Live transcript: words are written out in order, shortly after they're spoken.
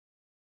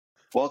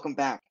Welcome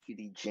back to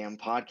the Jam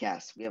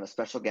Podcast. We have a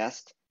special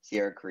guest,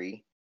 Sierra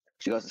Cree.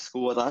 She goes to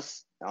school with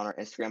us. On her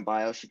Instagram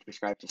bio, she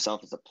describes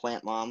herself as a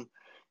plant mom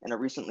and a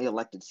recently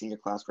elected senior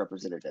class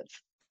representative.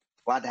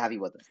 Glad to have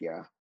you with us,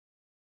 Sierra.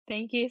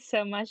 Thank you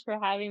so much for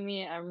having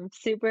me. I'm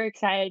super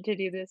excited to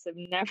do this. I've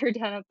never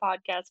done a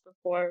podcast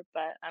before,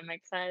 but I'm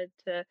excited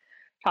to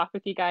talk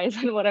with you guys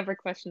and whatever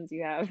questions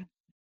you have.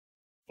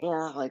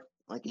 Yeah, like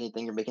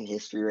anything, you're making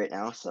history right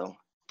now, so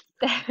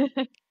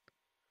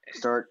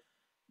start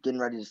getting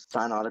ready to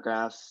sign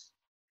autographs.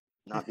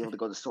 Not be able to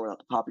go to the store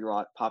without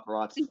the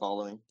paparazzi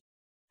following.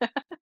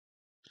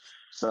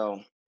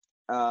 So,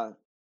 uh,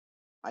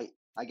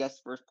 I guess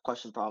first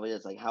question probably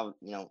is like how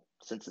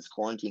since this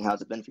quarantine,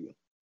 how's it been for you?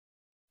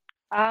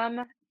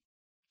 Um,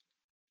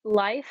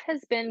 Life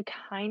has been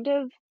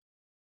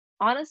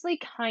honestly,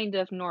 kind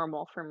of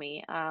normal for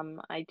me.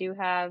 I do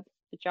have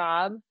a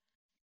job.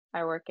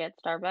 I work at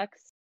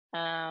Starbucks.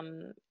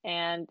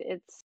 And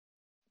it's,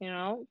 you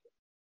know,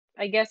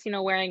 I guess,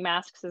 wearing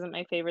masks isn't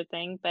my favorite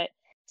thing, but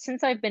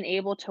since I've been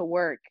able to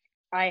work,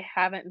 I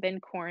haven't been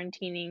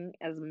quarantining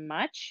as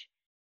much.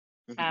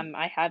 Hmm.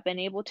 I have been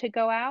able to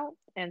go out,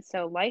 and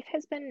so life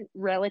has been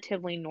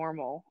relatively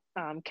normal,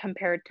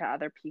 compared to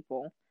other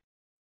people.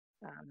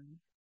 Um,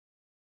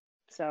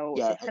 so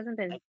Yeah, it hasn't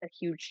been a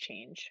huge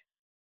change.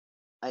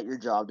 at your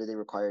job, do they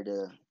require you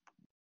to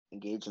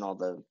engage in all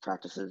the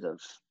practices of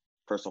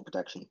personal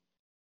protection?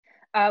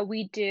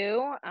 We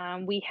do.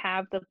 We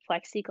have the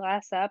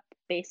plexiglass up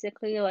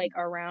basically like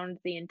around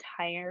the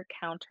entire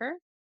counter.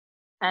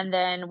 And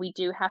then we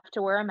do have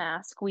to wear a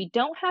mask. We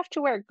don't have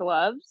to wear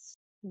gloves,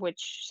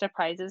 which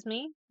surprises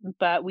me,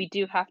 but we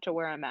do have to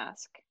wear a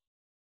mask.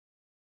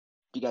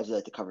 Do you guys do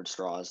like the covered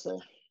straws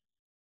there?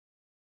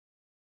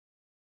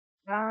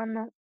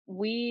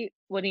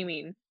 What do you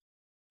mean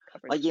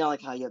covered Like straw?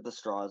 like how you have the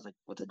straws like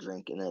with a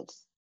drink, and then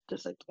it's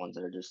just like the ones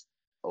that are just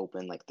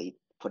open, like they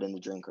put in the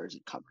drink, or is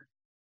it covered?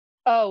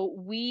 Oh,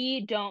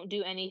 we don't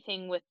do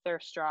anything with their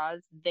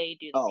straws. They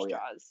do their Oh yeah.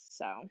 straws.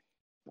 So,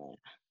 Right.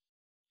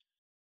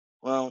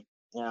 Well,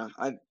 yeah.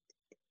 I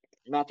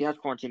Matthew, how's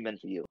quarantine been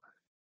for you?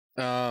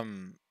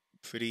 Um,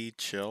 Pretty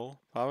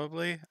chill,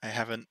 probably. I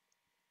haven't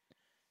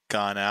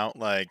gone out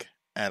like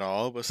at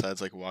all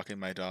besides like walking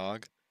my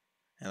dog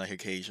and like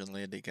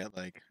occasionally to get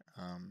like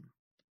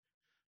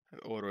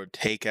order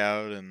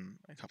takeout and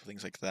a couple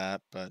things like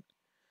that, but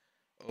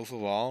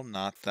overall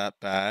not that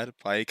bad.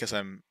 Probably because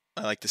I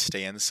like to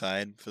stay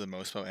inside for the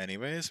most part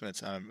anyways when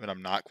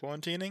I'm not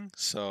quarantining,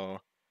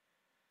 so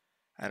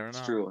I don't It's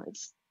know. true.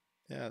 It's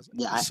Yeah,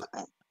 yeah. it's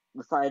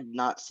Besides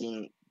not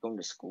seeing going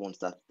to school and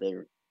stuff,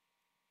 there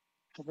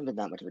hasn't been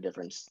that much of a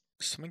difference.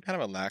 something kind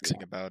of relaxing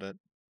Yeah. about it.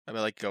 I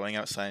like going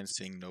outside and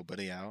seeing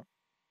nobody out.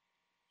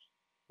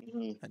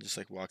 Hmm. And just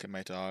like walking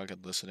my dog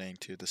and listening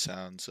to the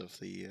sounds of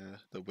the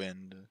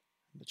wind,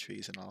 the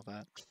trees, and all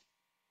that.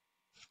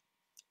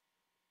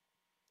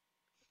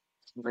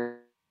 Like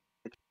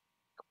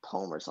a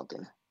poem or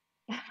something.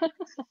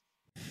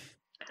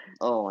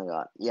 Oh my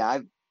god. Yeah,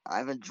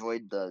 I've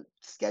enjoyed the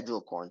schedule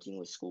of quarantine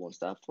with school and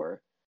stuff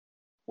where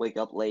wake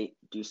up late,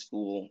 do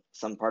school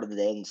some part of the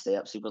day, and stay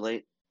up super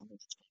late.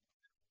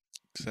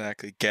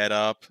 Exactly. Get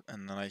up,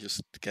 and then I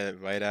just get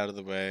it right out of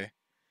the way.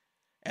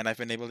 And I've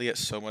been able to get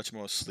so much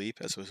more sleep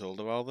as a result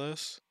of all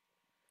this.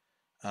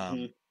 Hmm.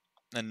 Um,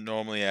 and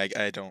normally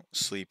I don't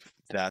sleep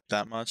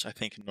that much. I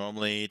think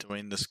normally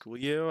during the school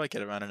year I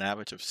get around an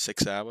average of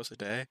 6 hours a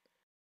day.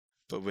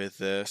 But with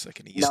this, I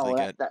can easily No,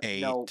 get that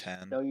eight, no,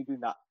 10. no, you do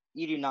not.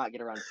 You do not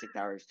get around 6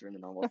 hours during the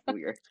normal school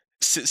year.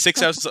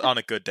 6 hours on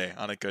a good day.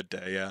 On a good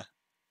day, yeah.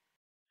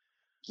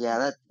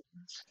 Yeah,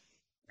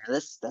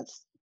 that's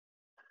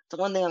the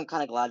one thing I'm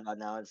kind of glad about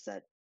now is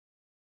that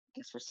I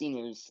guess for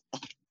seniors,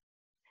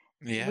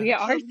 We Yeah.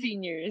 are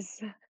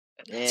seniors.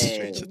 It's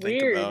strange hey, to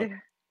think about.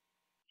 Weird.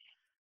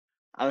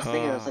 I was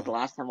thinking it was like the Oh.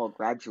 last time we'll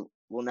graduate.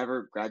 We'll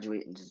never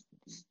graduate in just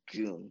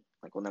June.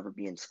 Like we'll never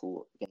be in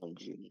school again in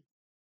June.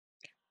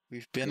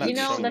 We've been It'll at You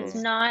be know, summer that's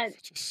seniors. not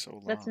for just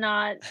so that's long.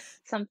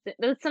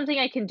 not something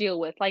I can deal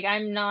with. Like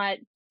I'm not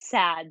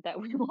sad that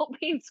we won't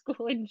be in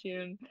school in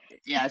June.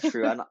 Yeah, it's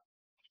true. I'm not,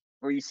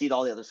 where you see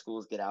all the other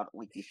schools get out a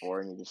week before,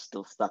 and you're just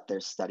still stuck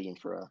there studying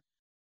for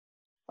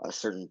a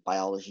certain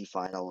biology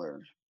final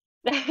or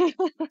Oh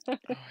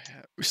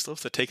yeah, we still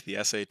have to take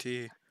the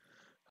SAT.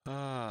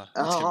 Ah,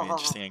 that's gonna be an oh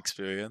interesting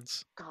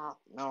experience. god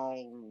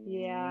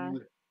Yeah.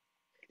 no.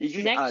 Did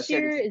you Next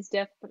Sarah, year did you is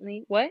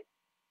definitely what?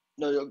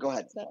 no, go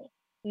ahead. So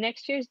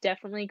next year is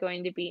definitely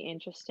going to be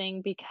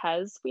interesting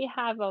because we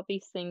have all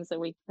these things that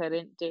we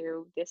couldn't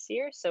do this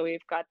year. So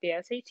we've got the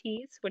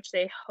SATs, which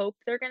they hope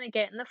they're going to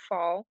get in the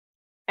fall.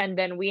 And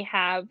then we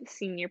have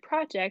senior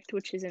project,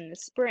 which is in the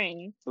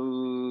spring.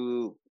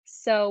 Boo.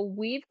 So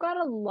we've got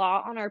a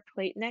lot on our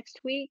plate next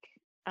week,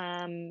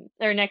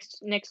 or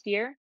next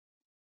year.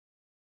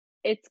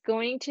 It's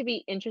going to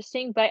be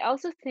interesting, but I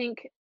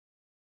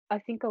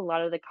think a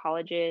lot of the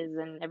colleges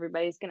and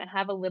everybody's gonna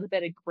have a little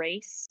bit of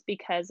grace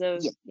because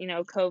of,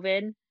 Yeah,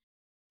 COVID.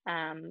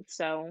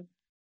 So I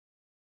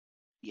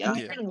yeah.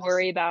 wouldn't Yeah, I guess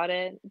worry about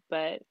it,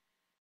 but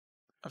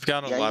I've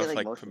gotten a Yeah, I lot hear of like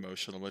like most of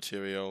promotional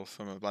material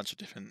from a bunch of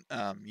different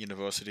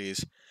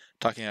universities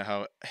talking about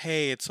how,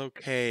 hey, it's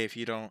okay if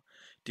you don't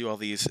do all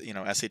these,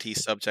 SAT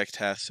subject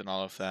tests and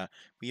all of that.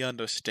 We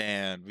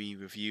understand. We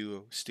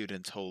review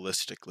students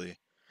holistically.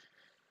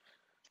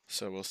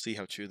 So we'll see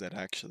how true that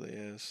actually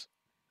is.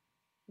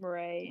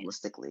 Right.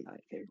 holistically, my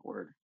favorite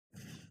word.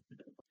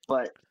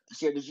 But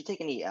Sierra, did you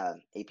take any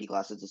AP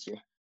classes this year?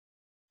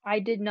 I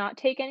did not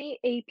take any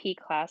AP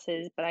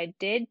classes, but I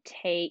did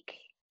take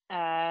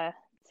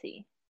let's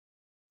see,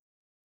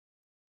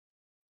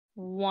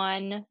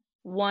 one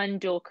one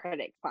dual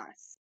credit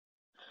class.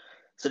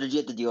 So did you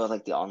have to deal with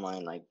like the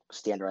online like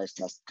standardized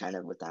test kind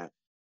of with that?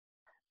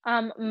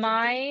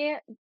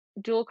 My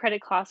dual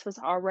credit class was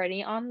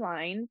already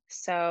online,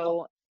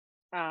 so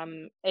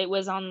it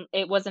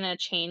wasn't a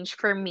change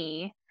for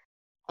me,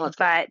 Oh, that's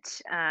good.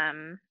 but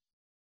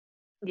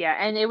yeah,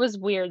 and it was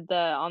weird. The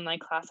online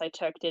class I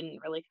took didn't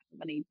really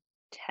have any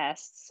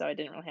tests, so I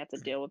didn't really have to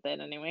deal with it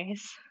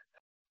anyways.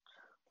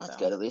 That's So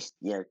good. At least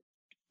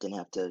didn't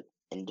have to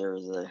endure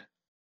the.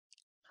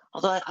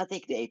 Although I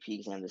think the AP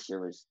exam this year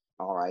was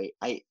all right.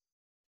 It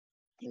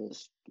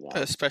was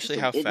Especially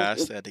how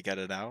fast they had to get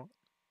it out.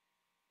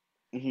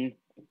 it's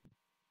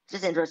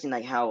just interesting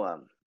like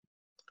how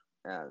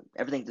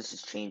everything just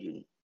is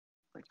changing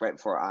like right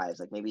before our eyes.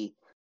 Like maybe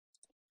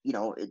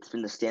it's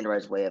been the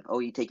standardized way of, oh,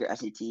 you take your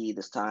SAT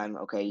this time,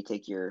 okay, you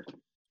take your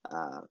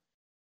uh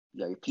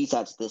your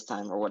PSATs this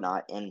time or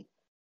whatnot, and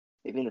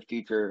maybe in the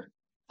future,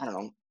 I don't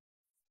know,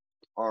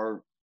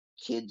 our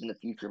kids in the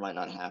future might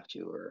not have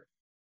to, or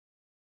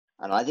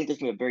I don't know. I think there's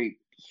gonna be a very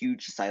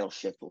huge societal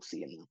shift we'll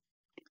see in the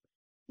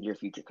near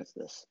future because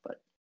of this.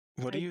 But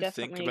What do I you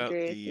think definitely about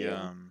agree with the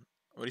you.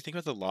 what do you think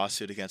about the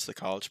lawsuit against the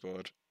College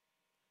Board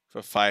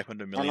for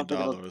 $500 I million don't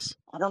think dollars?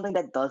 I don't think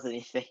that does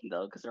anything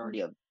though, because they're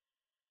already a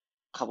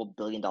couple $1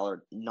 billion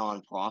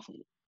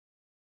nonprofit.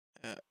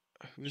 Uh,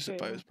 who's it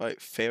by? It True. was by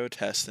Fair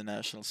Test, the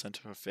National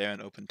Center for Fair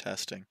and Open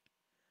Testing,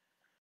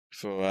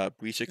 for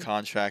breach of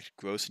contract,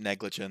 gross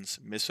negligence,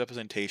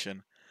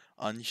 misrepresentation,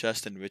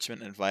 unjust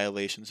enrichment, and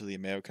violations of the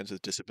Americans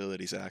with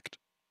Disabilities Act.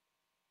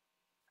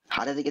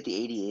 How did they get the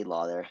ADA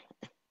law there?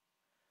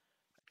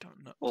 I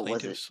don't know. What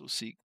was it? Plaintiffs will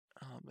seek.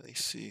 Let me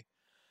see.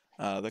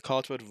 The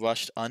College Board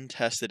rushed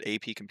untested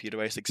AP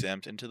computerized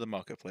exams into the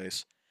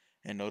marketplace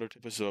in order to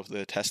preserve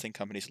the testing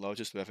company's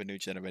largest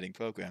revenue-generating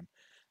program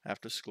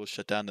after schools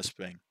shut down this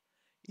spring,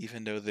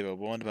 even though they were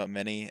warned about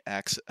many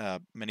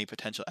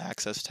potential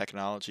access,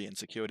 technology, and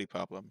security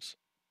problems.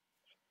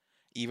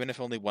 Even if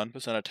only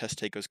 1% of test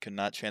takers could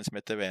not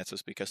transmit their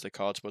answers because the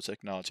College Board's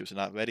technology was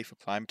not ready for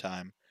prime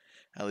time,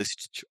 at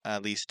least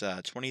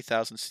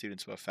 20,000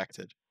 students were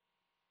affected.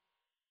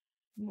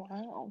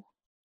 Wow.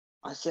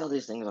 I see all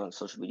these things on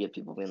social media,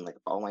 people being like,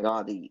 "Oh my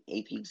god, the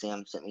AP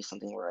exam sent me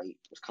something where I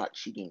was caught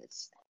cheating."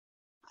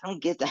 I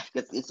don't get that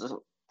because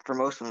for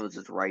most of them it was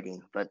just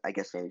writing, but I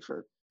guess maybe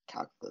for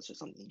calculus or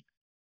something.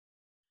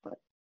 But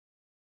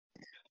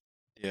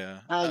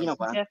Yeah.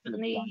 what?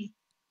 Definitely,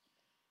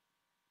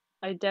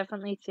 I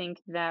definitely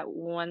think that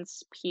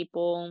once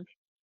people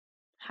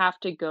have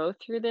to go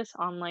through this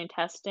online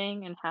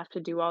testing and have to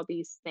do all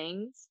these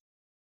things,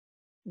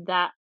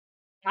 that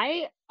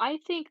I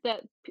think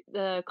that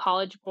the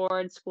college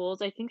board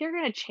schools, I think they're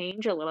going to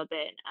change a little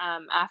bit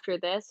after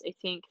this. I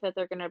think that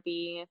they're going to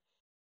be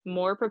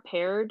more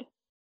prepared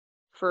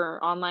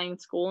for online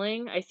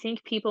schooling. I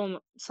think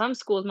some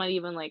schools might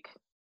even like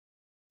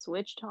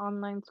switch to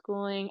online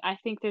schooling. I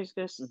think there's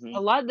just hmm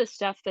a lot of the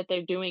stuff that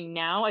they're doing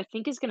now, I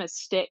think is going to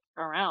stick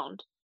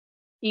around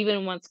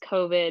even once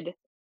COVID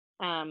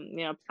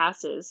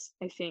passes.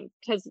 I think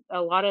because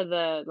a lot of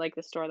the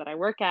store that I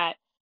work at,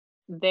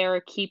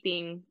 they're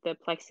keeping the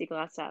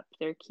plexiglass up.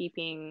 They're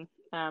keeping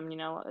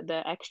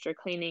the extra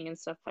cleaning and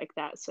stuff like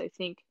that. So I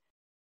think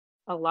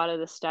a lot of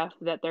the stuff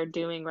that they're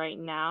doing right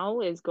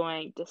now is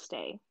going to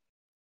stay.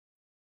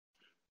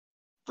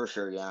 For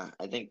sure, yeah.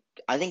 I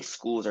think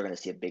schools are going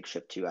to see a big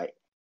shift too. I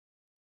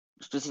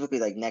specifically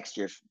like next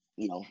year, if,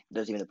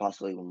 there's even a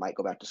possibility we might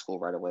go back to school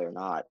right away or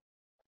not.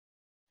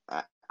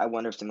 I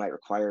wonder if they might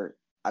require.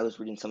 I was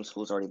reading some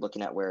schools already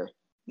looking at where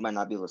you might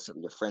not be able to sit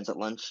with your friends at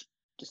lunch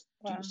just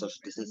due to Wow.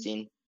 social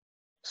distancing.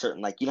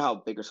 Certain like how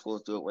bigger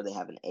schools do it where they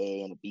have an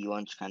A and a B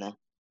lunch kind of.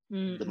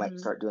 They might Mm-hmm.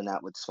 start doing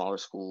that with smaller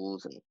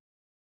schools and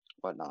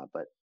whatnot.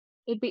 But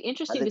It'd be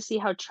I interesting to think see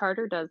how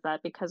charter does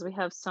that because we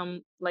have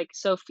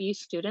so few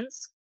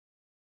students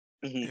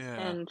mhm.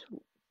 Yeah. and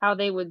how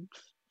they would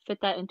fit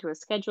that into a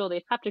schedule.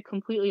 They'd have to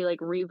completely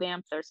like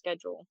revamp their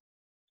schedule.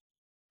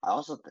 I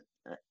also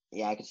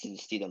yeah, I could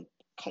see them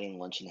cutting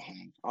lunch in half.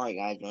 All right,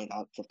 guys, we only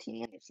got 15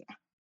 minutes.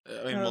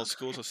 I mean, Ugh. well,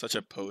 schools are such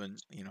a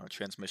potent,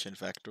 transmission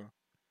factor.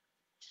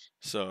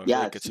 So I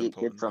feel Yeah, like it's it's you get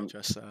kids important to from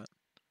address that.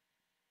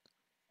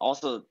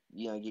 also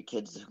you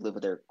kids who live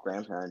with their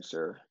grandparents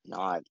or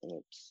not, and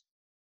it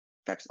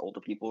affects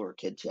older people or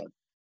kids who have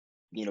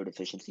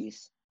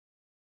immunodeficiencies.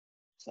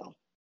 So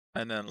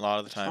And then a lot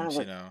of the it's kind of times,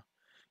 like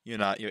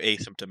you're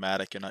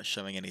asymptomatic, you're not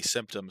showing any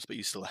symptoms, but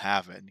you still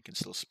have it and you can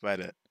still spread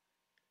it.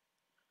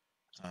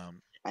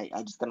 Um,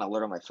 I just got an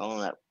alert on my phone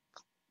that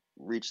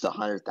reached the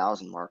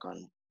 100,000 mark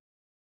on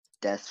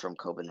deaths from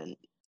COVID in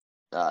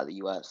the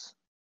U.S.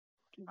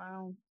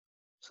 Wow.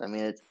 So I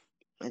mean,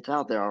 it's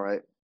out there, all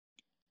right.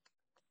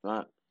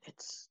 Not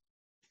it's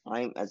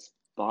time, as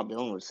Bob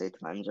Dylan would say,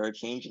 times are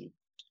changing.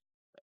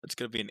 It's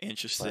gonna be an But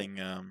interesting.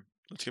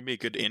 It's gonna be a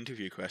good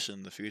interview question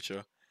in the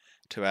future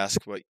to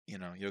ask what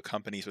your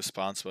company's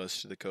response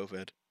was to the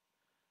COVID-19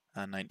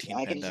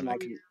 I can just pandemic.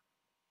 imagine.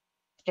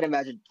 I can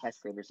imagine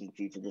test graders in the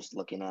future just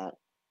looking at,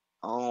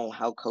 oh,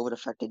 how COVID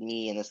affected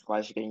me, and this is why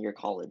I should get in your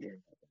college. Or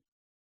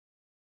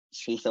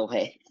chase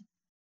away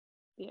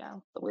Yeah.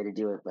 the way to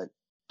do it. But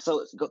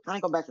so kind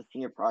of go back to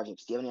senior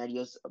projects. Do you have any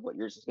ideas of what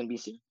yours is going to be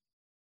soon?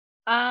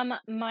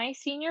 My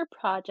senior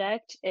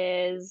project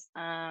is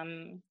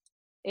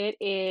it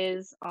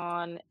is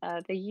on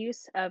the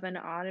use of an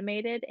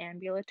automated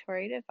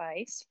ambulatory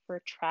device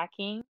for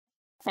tracking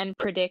and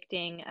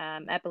predicting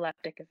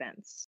epileptic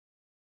events.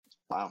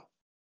 Wow,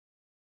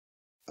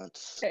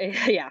 that's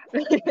Yeah.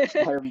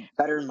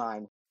 better than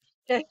mine.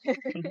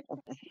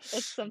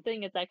 It's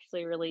something that's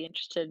actually really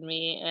interested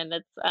me, and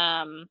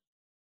it's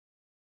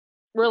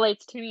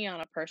relates to me on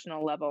a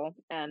personal level.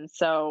 And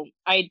so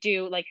I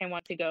do like I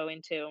want to go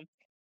into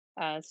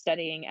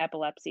studying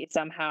epilepsy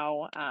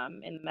somehow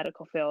in the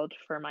medical field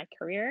for my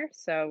career.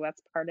 So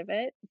that's part of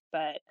it.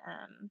 But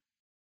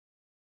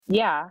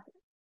yeah,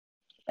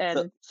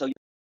 So, and so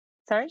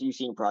sorry. your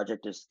senior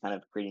project is kind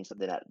of creating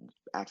something that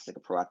acts like a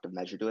proactive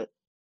measure to it.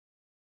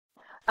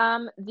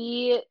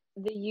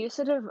 The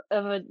usage of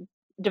a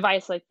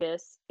device like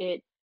this,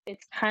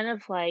 it's kind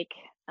of like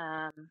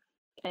an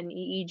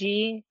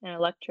EEG, an Oh,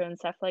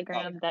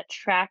 electroencephalogram that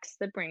tracks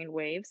the brain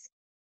waves,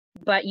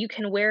 but you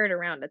can wear it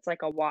around. It's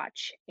like a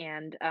watch,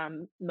 and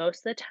most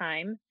of the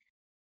time,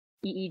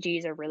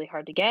 EEGs are really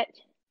hard to get.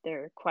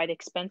 They're quite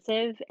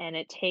expensive, and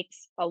it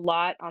takes a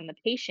lot on the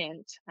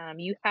patient.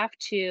 You have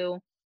to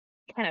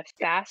kind of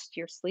fast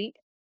your sleep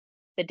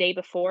the day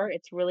before.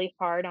 It's really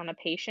hard on a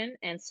patient,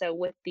 and so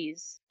with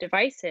these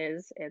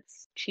devices,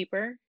 it's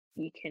cheaper.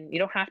 You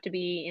don't have to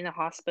be in the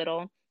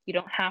hospital. You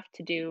don't have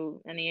to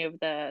do any of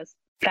the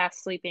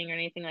fast sleeping or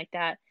anything like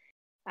that.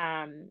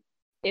 Um,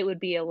 it would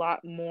be a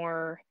lot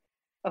more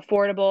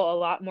affordable, a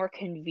lot more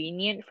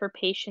convenient for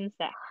patients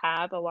that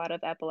have a lot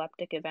of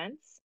epileptic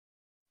events.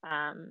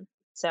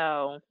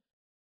 So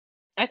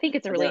I think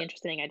it's a has really there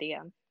interesting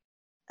idea.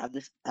 has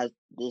this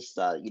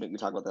you're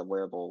talking about the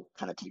wearable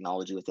kind of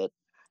technology with it.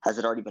 Has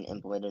it already been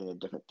implemented in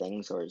different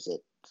things, or is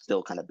it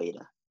still kind of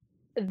beta?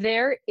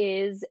 There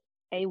is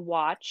a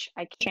watch.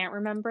 I can't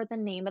remember the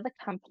name of the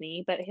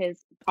company, but it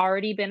has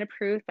already been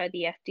approved by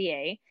the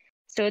FDA.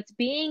 So it's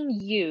being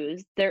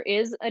used. There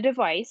is a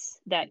device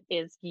that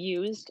is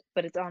used,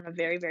 but it's on a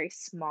very, very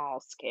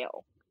small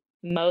scale.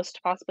 Most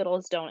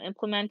hospitals don't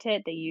implement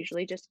it. They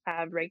usually just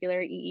have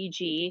regular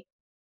EEG.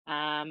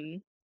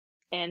 Um,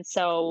 And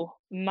so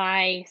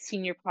my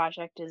senior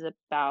project is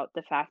about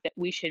the fact that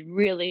we should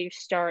really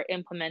start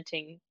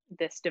implementing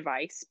this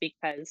device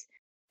because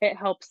it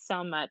helps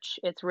so much.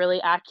 It's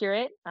really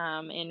accurate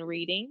in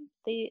reading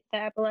the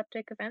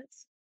epileptic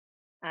events.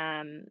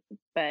 Um,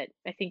 but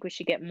I think we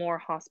should get more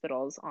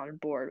hospitals on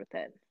board with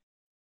it.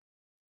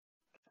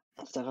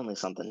 That's definitely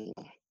something.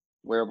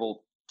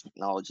 Wearable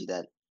technology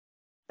that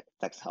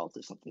affects health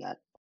is something that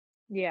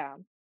Yeah,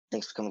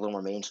 things become a little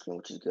more mainstream,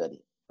 which is good,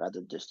 rather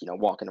than just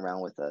walking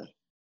around with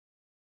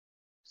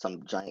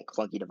some giant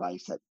clunky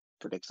device that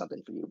predicts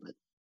something for you, but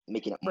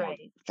making it more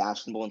right.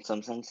 fashionable in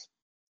some sense,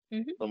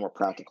 hmm a little more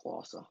practical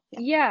also. Yeah,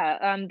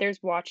 Yeah,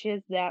 there's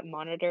watches that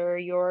monitor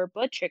your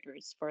blood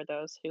sugars for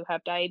those who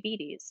have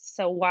diabetes.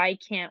 So why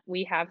can't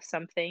we have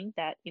something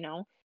that,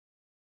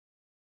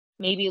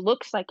 maybe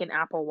looks like an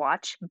Apple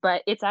Watch,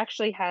 but it's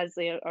actually has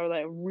a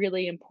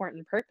really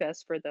important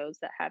purpose for those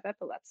that have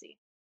epilepsy.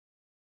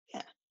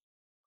 yeah,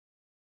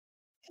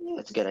 I think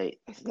that's good. I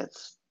think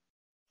that's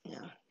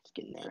it's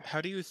getting there.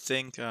 How do you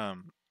think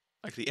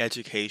like the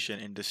education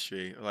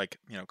industry, like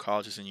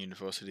colleges and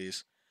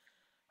universities,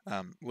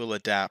 will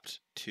adapt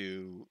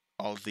to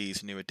all of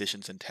these new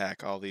additions in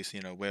tech, all these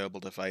wearable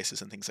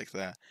devices and things like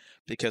that?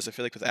 Because I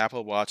feel like with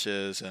Apple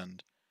Watches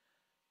and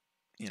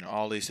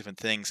all these different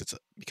things, it's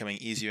becoming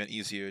easier and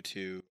easier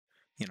to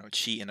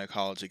cheat in a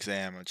college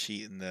exam or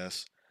cheat in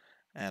this.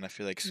 And I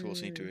feel like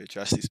schools need to Mm.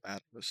 address these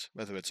matters,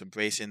 whether it's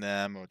embracing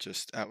them or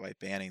just outright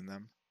banning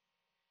them.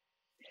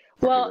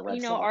 Or bigger Well,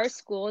 red our flags.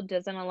 school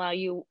doesn't allow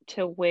you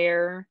to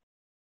wear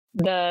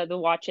the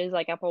watches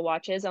like Apple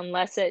Watches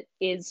unless it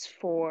is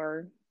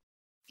for,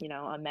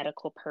 a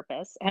medical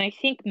purpose. And I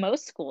think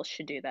most schools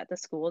should do that. The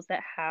schools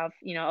that have,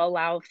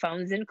 allow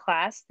phones in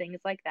class, things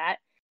like that.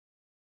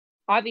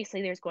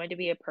 Obviously there's going to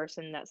be a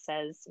person that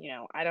says,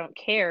 I don't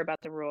care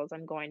about the rules.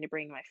 I'm going to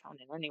bring my phone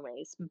in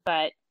anyways.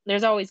 But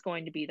there's always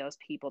going to be those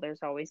people.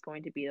 There's always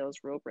going to be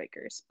those rule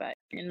breakers. But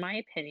in my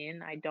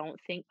opinion, I don't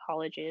think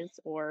colleges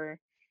or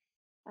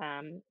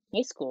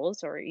high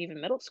schools or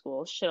even middle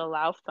schools should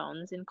allow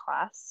phones in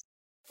class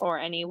or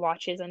any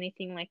watches,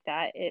 anything like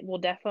that. It will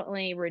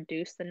definitely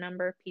reduce the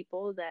number of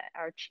people that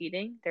are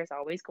cheating. There's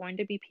always going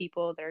to be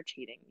people that are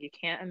cheating. You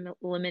can't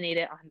eliminate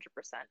it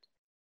 100%.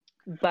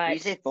 When But you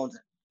say phones,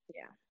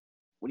 yeah.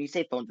 when you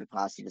say phones in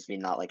class, you just mean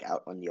not like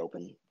out on the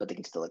open, but they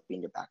can still like be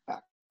in your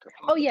backpack or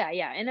Oh pocket.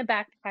 yeah. In a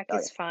backpack Oh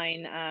is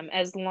fine,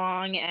 as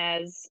long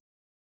as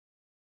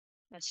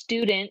a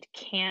student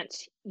can't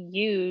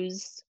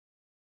use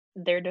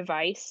their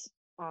device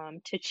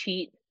to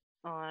cheat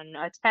on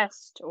a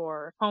test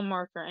or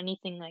homework or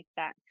anything like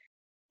that.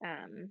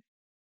 Um,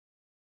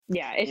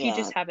 yeah, if you yeah.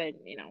 just have it,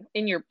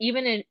 in your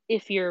even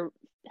if you're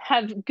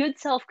have good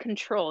self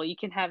control, you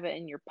can have it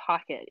in your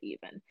pocket.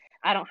 Even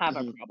I don't have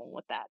a hmm problem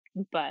with that,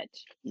 but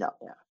No,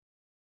 yeah.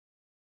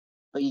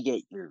 But you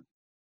get your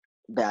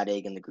bad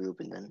egg in the group,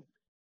 and then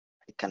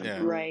it kind of Yeah.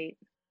 grew. right,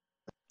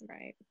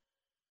 right.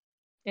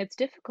 It's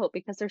difficult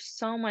because there's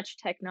so much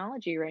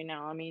technology right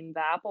now. I mean,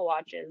 the Apple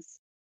Watches,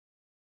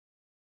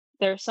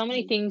 there are so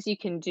many Mhm. things you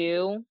can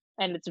do,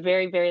 and it's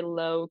very, very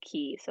low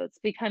key. So it's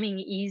becoming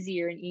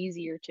easier and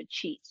easier to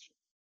cheat.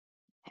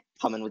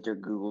 Coming with your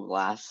Google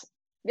Glass.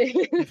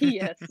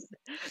 Yes.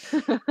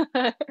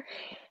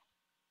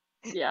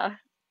 Yeah.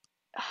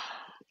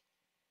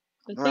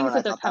 The I remember things when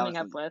I that they're thought that was coming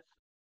up something. with.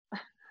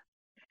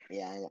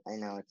 Yeah, I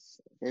know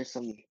there's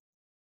some.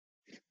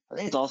 I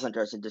think it's also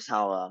interesting just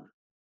how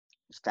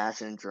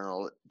fashion in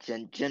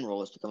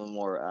general is becoming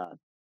more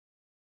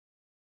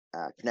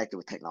connected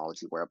with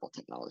technology, wearable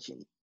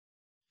technology.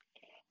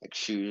 Like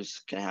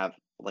shoes can have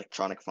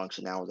electronic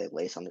function now where they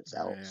lace on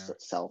Oh, yeah.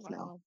 itself now.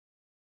 Wow.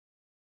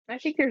 I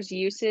think there's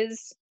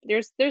uses.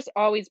 There's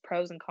always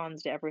pros and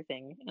cons to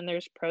everything, and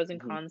there's pros and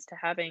hmm cons to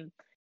having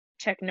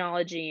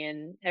technology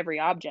in every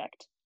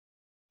object.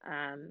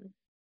 Um,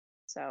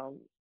 so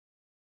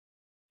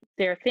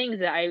there are things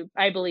that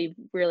I believe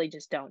really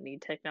just don't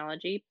need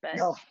technology, but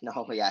No,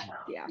 no, yeah.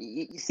 yeah.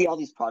 You see all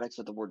these products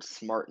with the word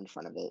 "smart" in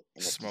front of it,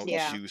 and it just Smoke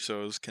Yeah. doesn't.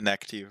 juicos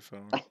connect to your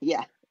phone.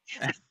 Yeah,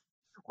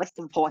 what's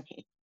the point?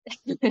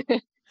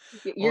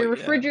 Oh Your yeah.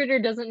 refrigerator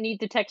doesn't need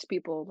to text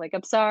people. Like,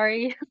 I'm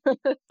sorry.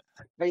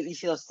 Right, you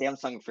see those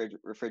Samsung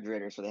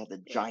refrigerators where they have the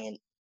giant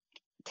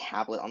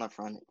tablet on the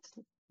front. It's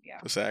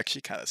Yeah. Those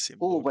actually kind of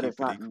seem cool, but low-key it's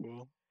not pretty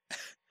cool.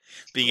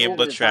 Being cool, able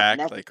to but it's not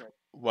track like necessary.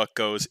 what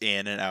goes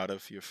in and out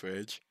of your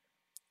fridge,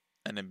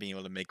 and then being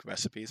able to make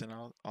recipes and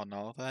all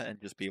of that,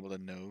 and just be able to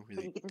know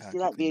But really you can just kind do of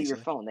that quickly and via your easily.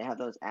 phone. They have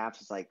those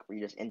apps, it's like where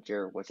you just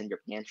enter what's in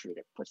your pantry, and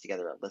it puts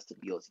together a list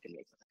of meals you can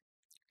make.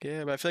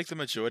 Yeah, but I feel like the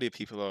majority of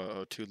people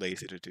are too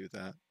lazy to do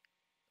that.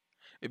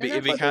 And It'd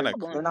that's be the But kind of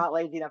they're problem. cool. not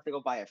lazy enough to go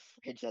buy a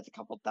fridge that's a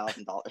couple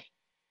 $1,000.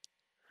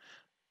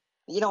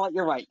 You know what?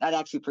 You're right. That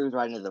actually proves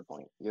right into the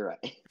point. You're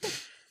right.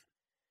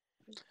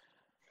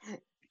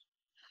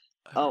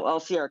 Oh, Um,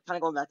 Sierra, kind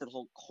of going back to the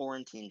whole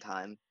quarantine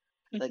time.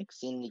 Mhm. Like,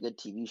 seeing any good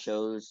TV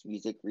shows,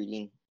 music,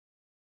 reading.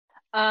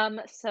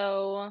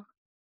 So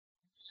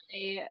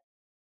I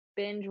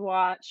binge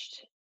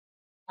watched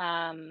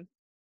um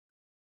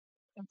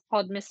it's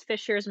called Miss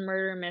Fisher's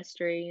Murder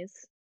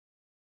Mysteries.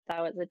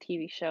 That was a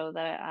TV show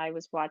that I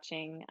was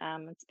watching.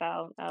 It's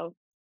about a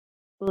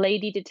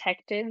lady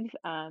detective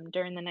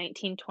during the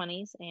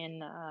 1920s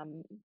in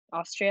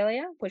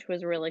Australia, which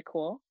was really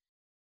cool.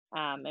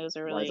 It was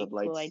a Rise really of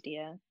cool Lights.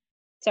 idea.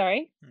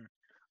 Sorry? hmm.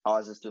 Oh, I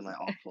was just doing my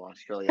awful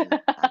Australian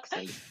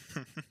accent.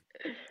 A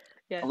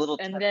Yes. little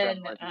And tip for then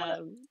everyone if you want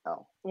to.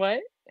 Oh,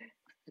 what?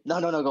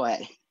 no, go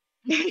ahead.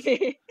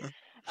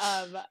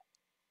 um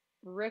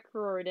Rick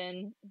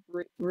Riordan,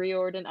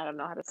 Riordan, I don't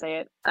know how to say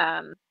it.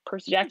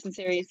 Percy Jackson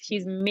series.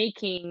 He's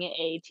making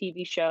a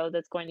TV show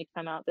that's going to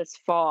come out this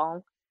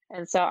fall,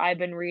 and so I've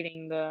been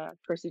reading the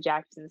Percy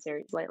Jackson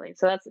series lately.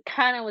 So that's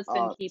kind of what's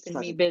been keeping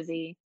me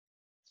busy.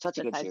 Such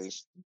a good Besides,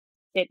 series.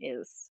 it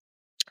is.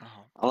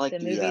 Oh, I like The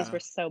the movies yeah. were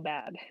so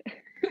bad.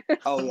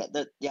 oh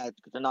yeah,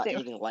 they're not They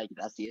were, anything like it.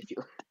 That's the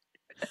issue.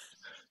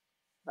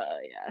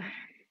 yeah.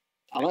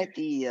 I like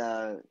the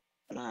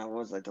what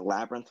was it, like the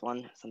Labyrinth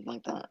one, something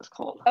like that. It's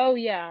called. Oh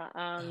yeah.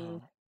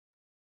 Oh,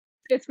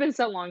 It's been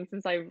so long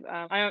since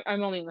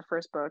I'm only in the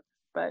first book,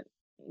 but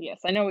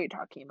yes, I know what you're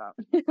talking about.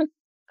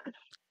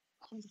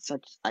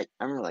 I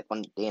remember like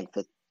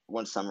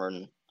one summer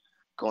and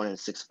going in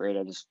sixth grade,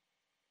 I just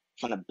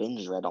kind of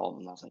binge read all of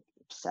them. I was like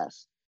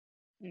obsessed.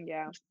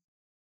 Yeah.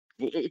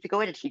 It's a good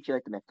way to teach you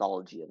like the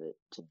mythology of it.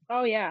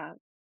 Oh yeah.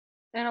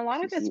 And a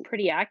lot To of it's see,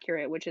 pretty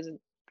accurate, which is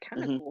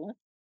kind of hmm cool.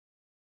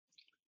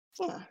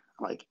 yeah,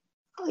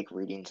 I like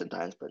reading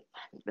sometimes, but I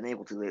haven't been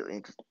able to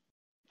lately. Just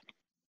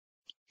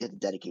you have to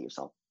dedicate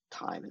yourself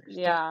time, and there's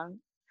not. Yeah.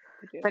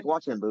 You It's do. like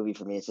watching a movie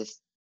for me. It's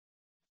just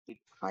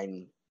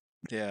time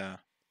yeah.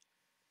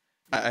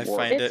 I war.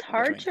 find It's it.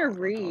 hard Wait, to hold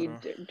on, hold read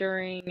on.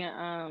 during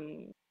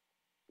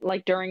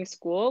like during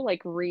school,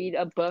 like read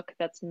a book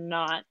that's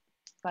not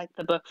like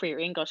the book for your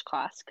English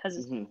class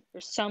because hmm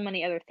there's so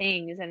many other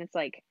things and it's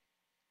like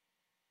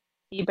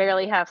you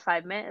barely have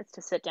 5 minutes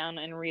to sit down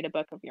and read a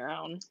book of your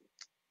own,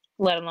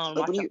 let alone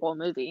Like watch a whole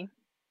movie.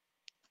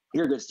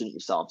 you're a good student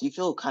yourself, do you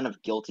feel kind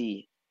of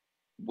guilty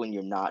when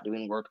you're not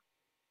doing work?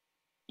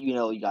 You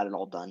know, you got it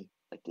all done.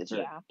 Like, is there?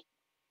 Yeah.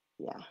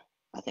 Yeah,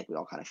 I think we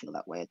all kind of feel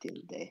that way at the end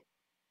of the day.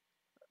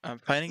 I'm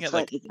finding That's it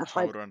why. like That's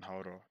why. harder and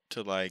harder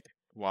to like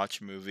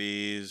watch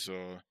movies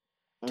or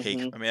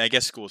take. hmm I mean, I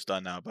guess school's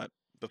done now, but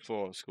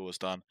before school is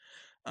done,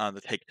 to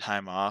take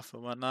time off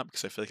and whatnot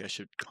because I feel like I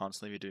should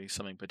constantly be doing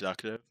something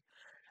productive.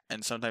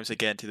 And sometimes I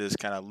get into this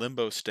kind of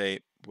limbo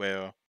state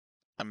where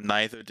I'm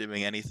neither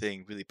doing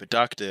anything really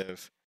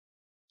productive,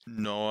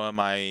 nor am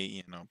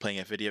I, playing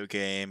a video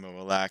game or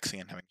relaxing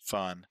and having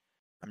fun.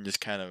 I'm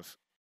just kind of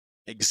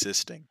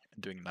existing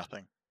and doing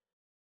nothing.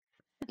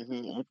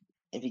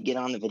 If you get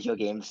on the video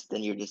games,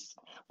 then you're just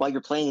while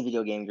you're playing the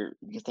video game,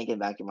 you're thinking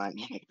back in your mind,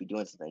 man, I could be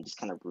doing something. It just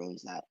kind of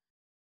ruins that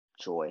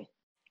joy.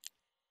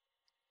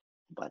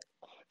 But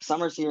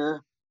summer's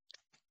here.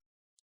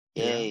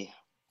 Yeah. Yay. You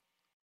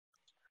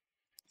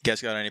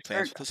guys got any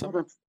plans for the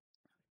summer?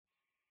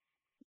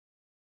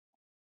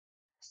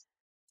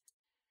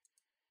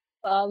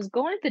 I was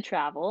going to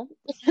travel,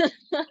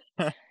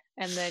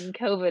 and then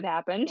COVID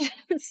happened,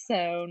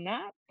 so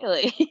not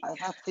really. I'm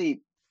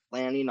actually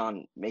planning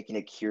on making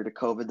a cure to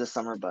COVID this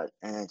summer, but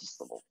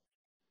just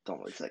don't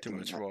really feel like Too doing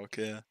much that. work,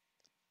 yeah.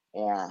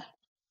 Yeah,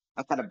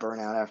 I'm kind of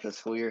burnt out after the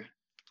school year.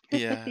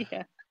 Yeah.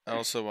 Yeah. I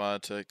also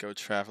wanted to go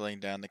traveling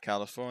down to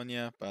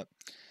California, but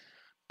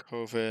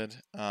COVID.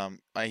 I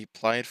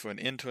applied for an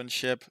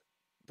internship,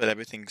 but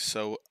everything's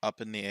so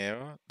up in the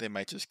air, they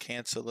might just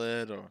cancel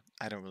it, or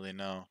I don't really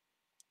know.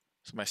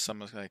 So my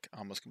summer's like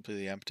almost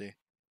completely empty.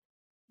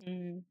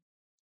 Mm.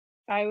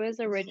 I was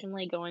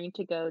originally going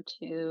to go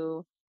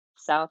to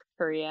South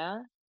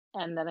Korea,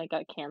 and then it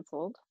got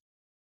canceled.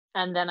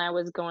 And then I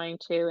was going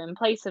to, in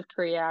place of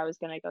Korea, I was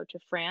going to go to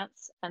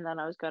France, and then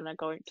I was going to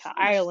go to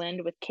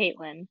Ireland with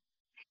Caitlin.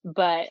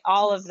 But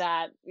all of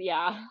that,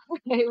 yeah,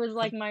 it was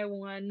like my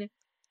one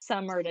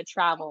summer to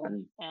travel,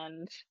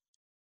 and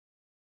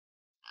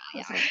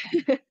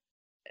yeah,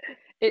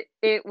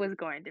 it was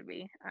going to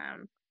be.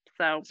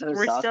 So So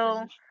we're South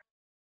still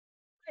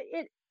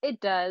Korea.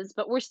 it does,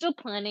 but we're still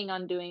planning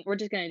on doing. We're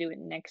just gonna do it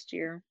next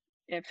year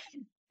if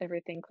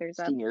everything clears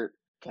up. Senior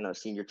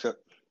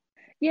trip.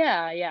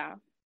 Yeah, yeah.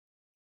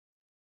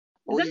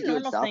 What Is would that you a do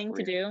in normal South thing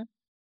to Korea? do?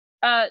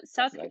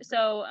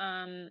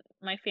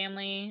 My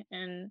family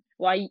and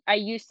I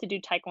used to do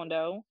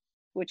Taekwondo,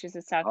 which is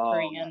a South Oh,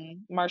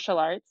 Korean martial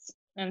arts,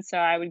 and so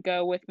I would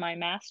go with my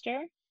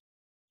master,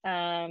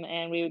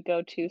 and we would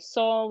go to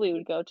Seoul.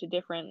 We go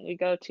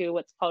to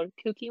what's called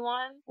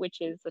Kukiwon,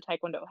 which is the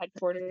Taekwondo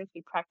headquarters.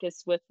 We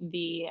practice with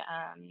the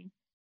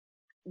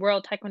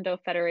World Taekwondo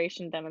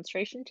Federation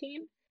demonstration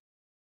team,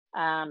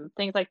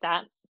 things like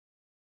that.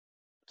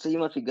 so you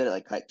must be good at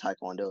like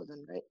Taekwondo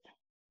then, right?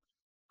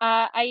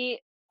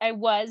 I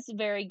was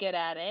very good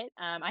at it.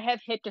 I have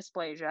hip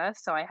dysplasia,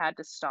 so I had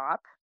to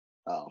stop.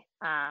 Oh,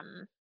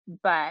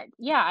 But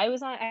yeah, I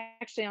was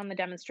actually on the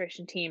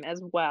demonstration team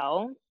as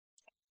well.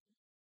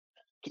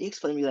 can you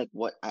explain to me like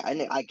what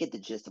I get the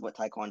gist of what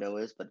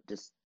Taekwondo is, but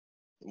just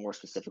more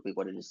specifically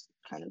what it is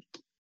kind of.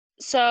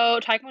 So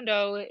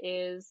Taekwondo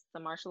is the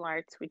martial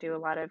arts. We do a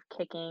lot of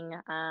kicking.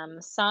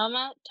 Some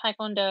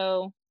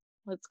Taekwondo,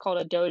 what's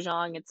called a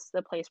dojang, it's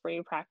the place where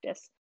you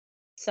practice.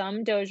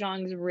 Some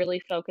dojangs really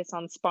focus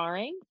on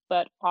sparring,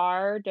 but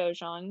our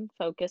dojang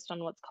focused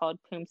on what's called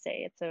pumse.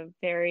 It's a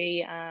very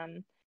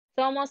it's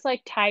almost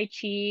like Tai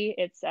Chi.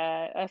 It's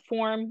a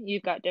form.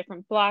 You've got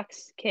different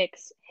blocks,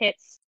 kicks,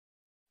 hits,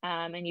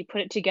 and you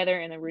put it together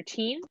in a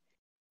routine.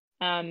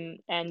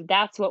 And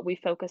that's what we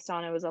focused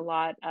on. It was a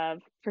lot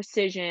of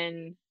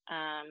precision,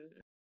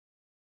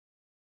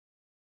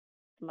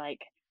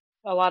 like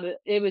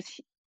it was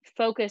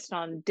focused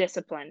on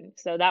discipline.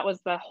 So that was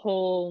the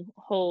whole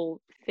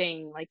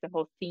thing, like the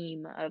whole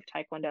theme of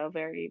Taekwondo,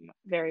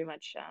 very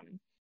much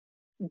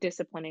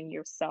disciplining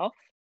yourself,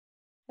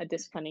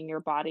 disciplining your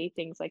body,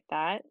 things like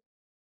that.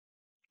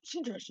 It's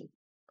interesting.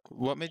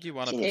 What made you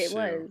want to It pursue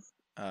was.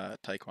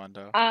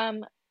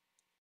 Taekwondo?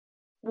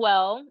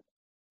 Well,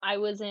 I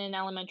was in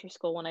elementary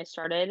school when I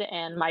started,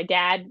 and my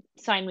dad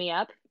signed me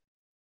up,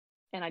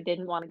 and I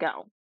didn't want to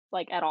go,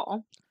 like at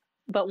all.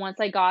 But once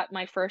I got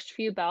my first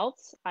few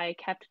belts, I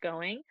kept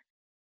going.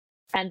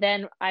 And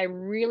then I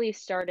really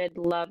started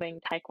loving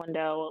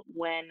Taekwondo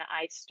when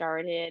I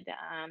started.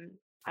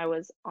 I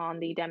was on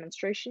the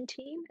demonstration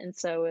team, and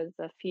so was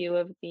a few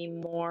of the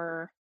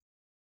more,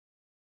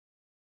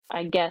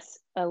 I guess,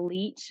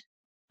 elite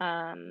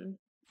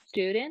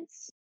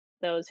students,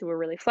 those who were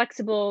really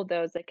flexible,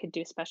 those that could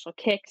do special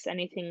kicks,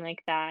 anything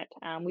like that.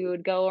 We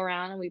would go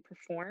around and we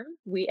perform.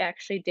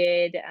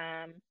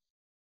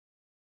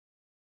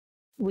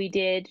 We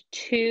did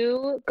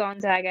two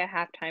Gonzaga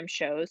halftime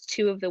shows,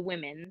 two of the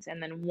women's,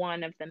 and then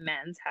one of the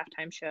men's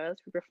halftime shows.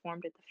 We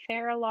performed at the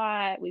fair a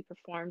lot. We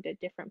performed at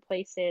different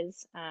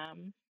places.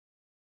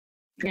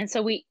 And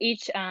so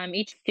each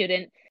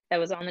student that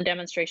was on the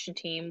demonstration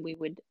team, we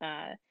would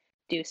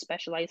do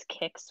specialized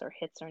kicks or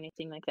hits or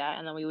anything like that,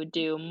 and then we would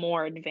do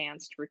more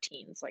advanced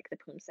routines like the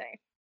pumse.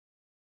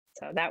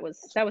 So that was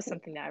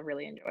something that I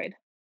really enjoyed.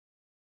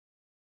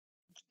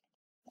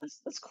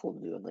 That's cool to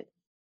do. Like,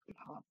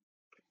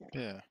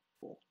 Yeah.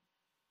 cool.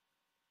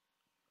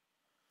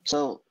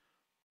 So,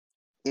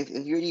 if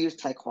you were to use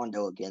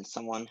Taekwondo against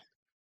someone,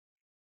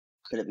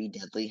 could it be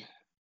deadly?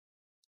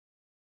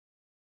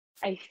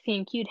 I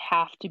think you'd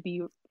have to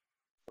be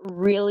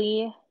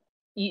really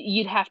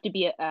you'd have to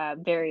be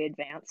very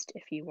advanced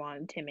if you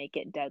wanted to make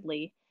it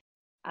deadly.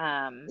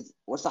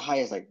 What's the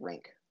highest like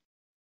rank?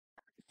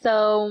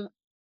 So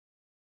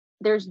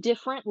there's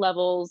different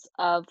levels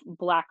of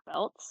black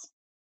belts.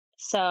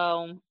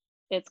 So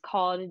it's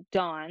called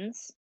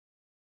dans.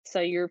 So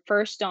your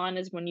first dan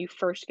is when you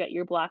first get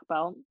your black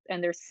belt,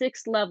 and there's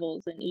 6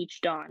 levels in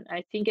each dan.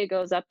 I think it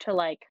goes up to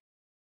like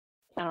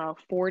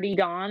 40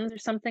 dans or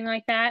something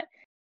like that,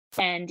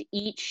 and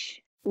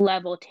each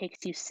level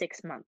takes you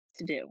 6 months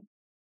to do.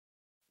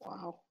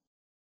 Wow.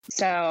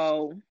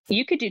 So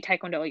you could do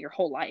taekwondo your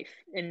whole life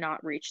and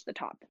not reach the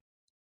top.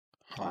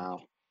 Huh.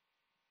 Wow.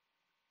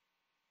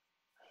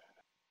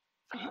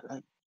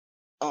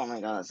 Oh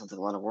my god, that sounds like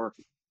a lot of work.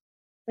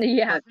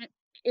 Yeah,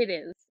 it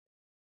is.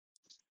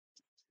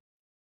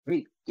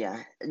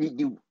 Yeah,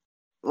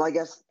 well, I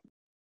guess.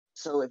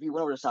 So, if you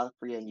went over to South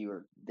Korea and you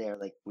were there,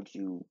 like, would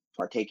you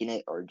partake in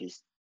it or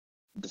just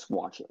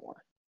watch it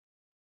more?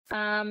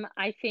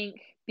 I think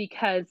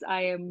because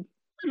I am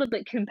a little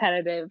bit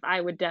competitive,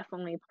 I would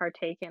definitely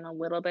partake in a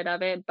little bit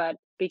of it, but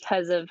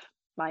because of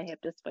my hip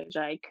dysplasia,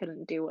 I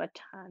couldn't do a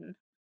ton.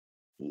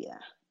 Yeah.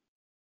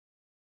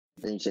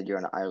 Then you said you're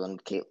in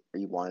Ireland, Kate, or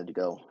you wanted to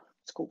go.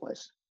 It's a cool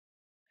place.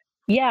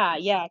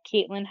 Yeah,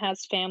 Caitlin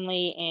has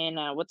family in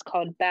what's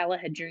called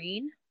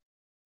Ballahadreen,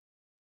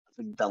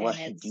 Bella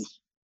and Hadid. it's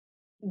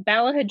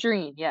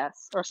Ballahadreen,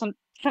 yes, or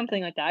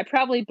something like that. I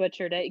probably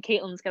butchered it.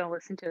 Caitlin's gonna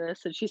listen to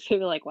this, and she's gonna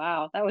be like,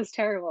 "Wow, that was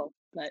terrible."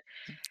 But,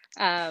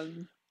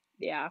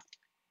 yeah.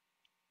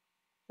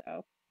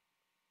 So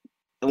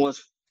And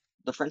was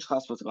the French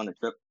class was on a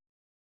trip?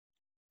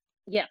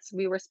 yes,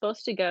 we were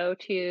supposed to go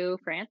to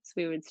France.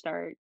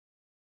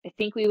 I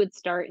think we would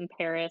start in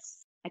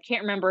Paris. I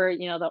can't remember,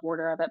 the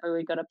order of it, but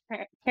we'd go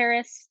to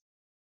Paris,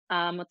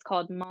 what's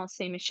called Mont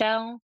Saint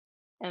Michel,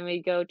 and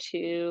we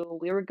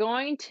were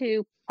going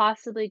to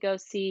possibly go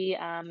see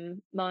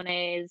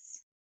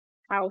Monet's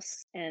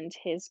house and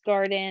his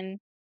garden.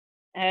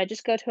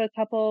 Just go to a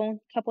couple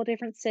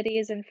different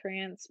cities in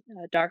France.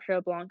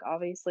 Dr. Blanc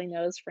obviously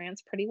knows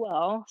France pretty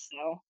well,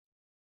 so.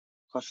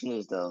 Question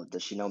is though,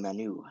 does she know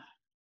Manu?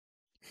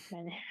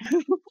 And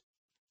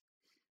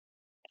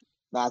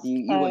Matthew,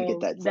 you wouldn't get oh,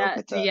 that joke.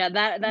 It's a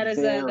that's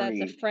a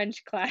very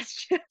French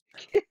class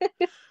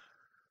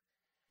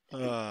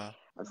Uh,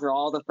 I'm sure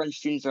all the French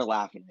students are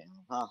laughing now.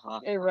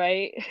 Haha.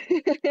 right?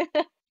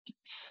 I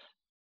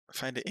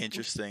find it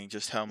interesting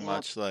just how Yeah.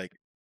 much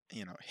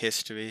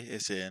history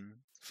is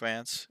in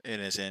France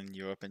and is in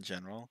Europe in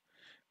general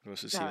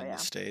versus here Oh, in the yeah.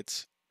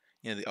 States.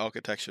 The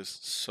architecture is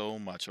so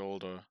much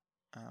older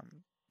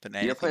than You ever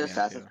anything played we have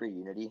Assassin's here. Creed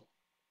Unity?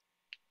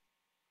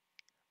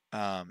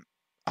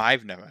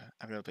 I've never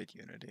played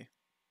Unity.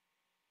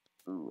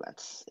 Ooh,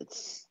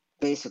 it's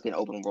basically an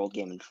open world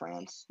game in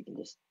France. You can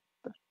just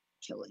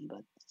chill in,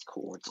 but it's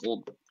cool.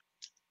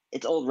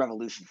 It's old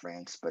Revolution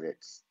France, but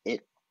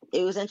it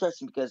was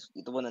interesting because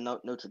when the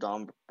Notre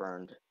Dame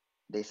burned,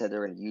 they said they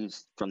were going to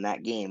use from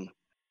that game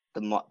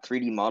the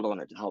 3D model in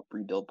it to help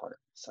rebuild part of it.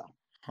 So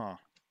Huh.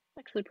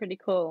 Actually pretty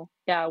cool.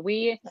 Yeah,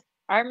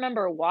 I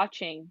remember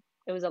watching,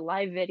 it was a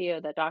live video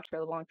that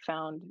Dr. LeBlanc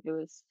found. It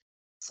was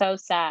so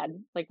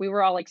sad. Like we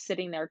were all like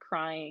sitting there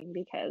crying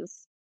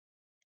because,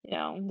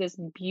 this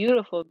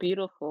beautiful,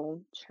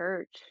 beautiful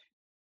church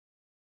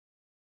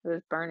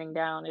was burning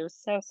down. It was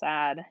so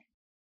sad.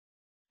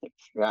 I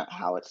forgot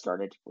how it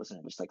started. Wasn't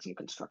it just like some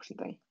construction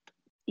thing?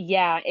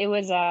 Yeah, it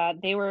was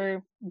they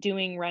were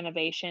doing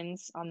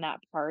renovations on that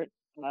part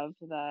of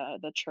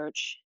the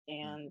church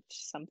and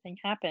something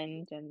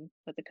happened and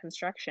with the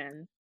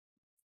construction.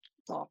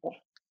 It's awful.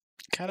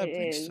 Kind It of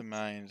brings to is.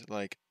 mind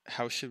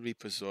how should we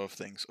preserve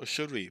things, or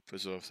should we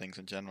preserve things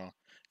in general?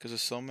 Because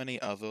there's so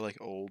many other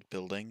old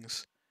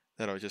buildings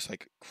that are just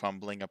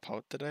crumbling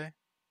apart today.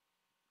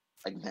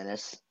 Like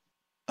Venice.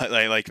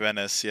 Like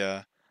Venice,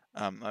 yeah.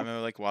 I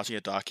remember watching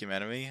a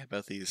documentary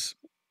about these.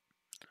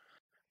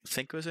 I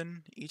think it was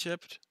in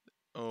Egypt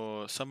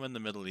or somewhere in the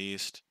Middle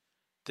East.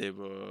 They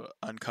were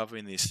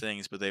uncovering these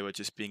things, but they were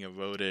just being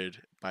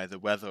eroded by the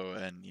weather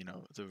and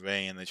the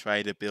rain. They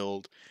tried to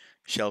build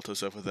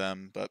shelters over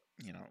them, but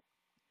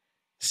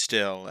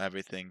still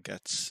everything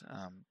gets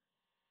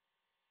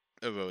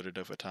eroded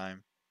over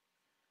time.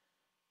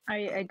 I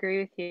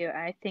agree with you.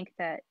 I think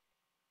that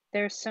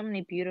there's so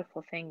many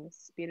beautiful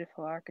things,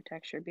 beautiful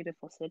architecture,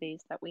 beautiful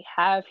cities that we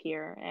have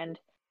here. And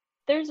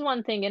there's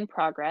one thing in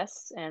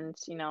progress and,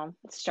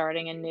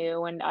 starting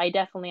anew. And I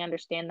definitely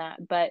understand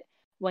that. But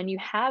when you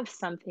have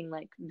something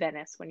like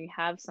Venice, when you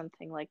have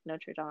something like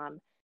Notre Dame,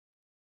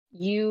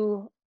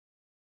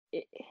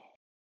 it,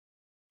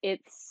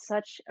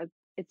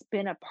 it's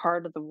been a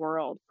part of the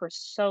world for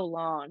so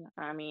long.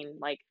 I mean,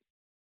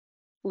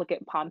 look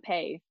at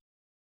Pompeii.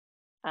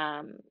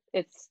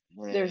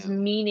 There's Yeah.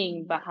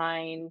 meaning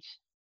behind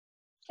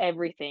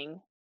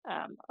everything.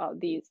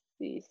 These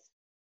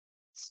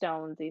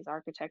stones, these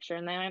architecture,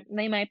 and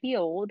they might be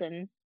old.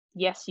 And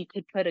yes, you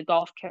could put a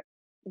golf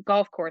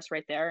course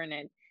right there, and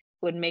it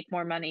would make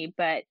more money.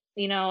 But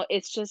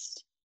it's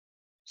just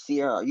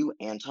Sierra, are you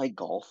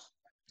anti-golf?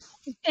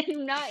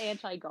 I'm not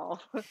anti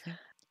golf.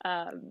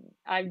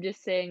 I'm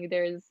just saying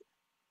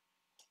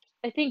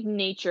I think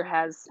nature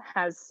has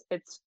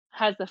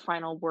the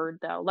final word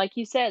though. Like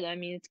you said, I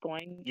mean, it's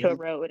going to Hmm.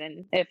 erode,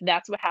 and if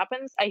that's what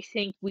happens, I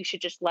think we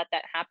should just let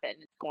that happen.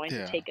 It's going to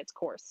Yeah. take its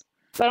course.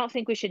 So I don't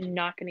think we should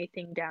knock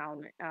anything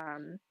down,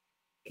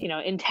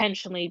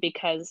 intentionally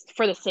because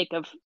for the sake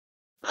of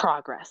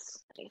progress.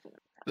 Anything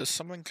like There's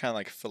something kind of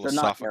like So not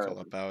philosophical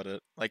heroin. about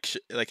it. Like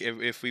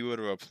if we were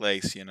to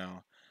replace,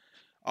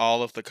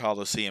 all of the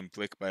Colosseum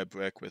brick by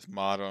brick with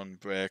modern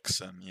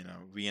bricks and,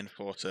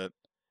 reinforce it,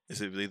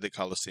 is it really the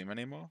Colosseum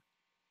anymore?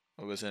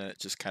 Or isn't it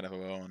just kind of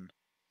our own,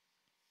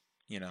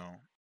 you know,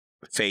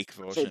 fake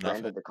Say version of it?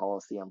 branded the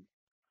Coliseum.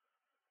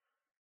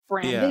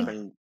 branded. Yeah.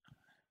 Turn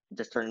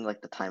just turn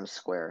like the Times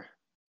Square.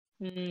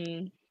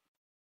 Mm,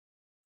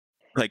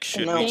 Like, I should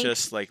we No, think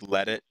just like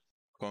let it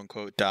quote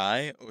unquote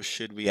die, or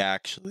should we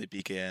actually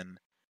begin,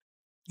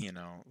 well,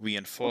 don't they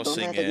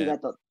reinforcing have to do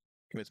it that?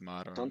 with Don't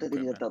modern they do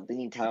that? equipment? The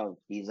Leaning Tower of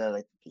Pisa,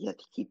 like you have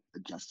to keep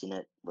adjusting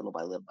it little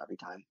by little every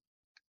time,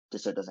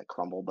 just so it doesn't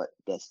crumble, but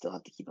they still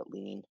have to keep it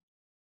leaning.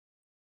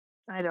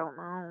 I don't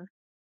know.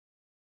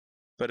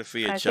 But if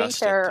we I think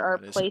adjust it, there then are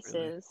what is it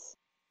really?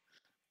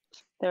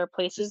 Just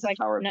places the like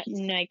Tower of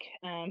Pisa.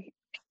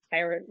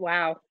 pirate.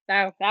 Wow,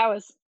 that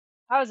was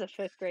a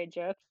fifth grade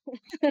joke.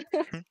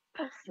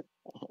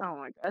 Oh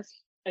my gosh.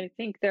 I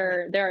think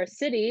there are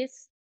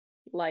cities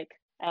like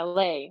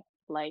LA,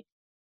 like,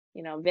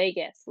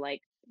 Vegas,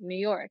 like New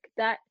York,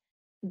 that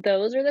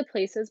those are the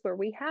places where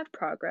we have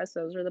progress.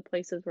 Those are the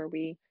places where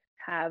we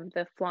have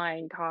the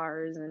flying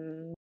cars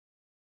and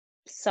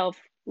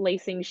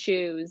self-lacing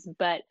shoes,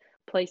 but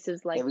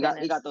places Yeah, like we got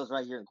Venice, those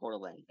right here in Coeur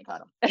d'Alene. I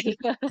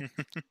got them.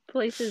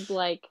 places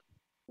like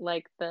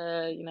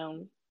the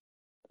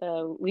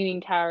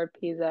Leaning Tower of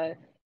Pisa,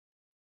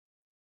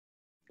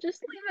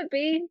 just leave it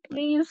be,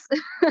 please.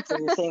 So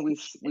you're saying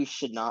we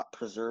should not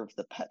preserve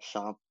the pet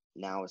shop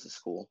now as a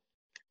school?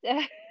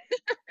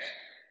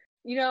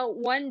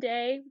 One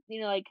day,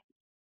 like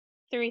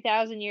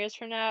 3,000 years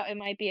from now, it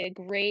might be a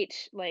great,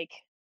 like,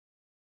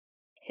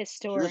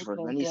 historical Here's where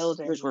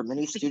building.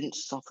 many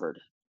students suffered.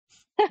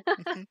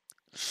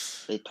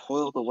 They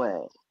toiled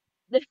away.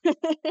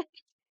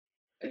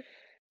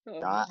 Oh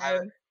If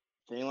man.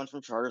 anyone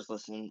from Charter's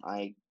listening,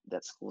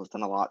 that school has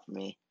done a lot for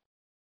me.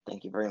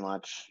 Thank you very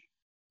much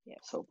Yeah.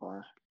 so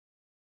far.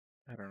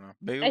 I don't know.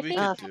 Maybe I we think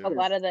could Some a do.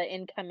 lot of the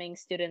incoming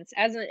students,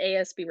 as an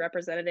ASB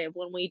representative,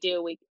 when we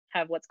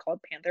have what's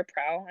called Panther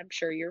Prowl. I'm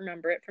sure you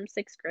remember it from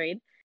sixth grade.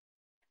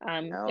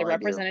 The no, I do.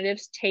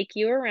 representatives take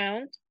you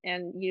around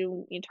and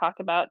you talk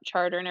about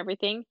charter and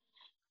everything.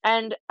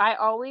 And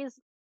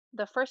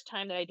the first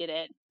time that I did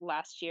it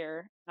last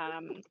year,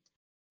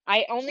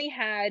 I only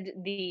had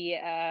the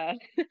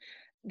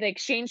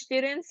exchange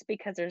students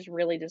because there's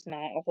really just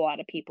not a whole lot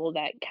of people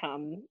that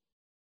come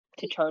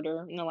to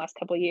charter in the last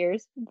couple of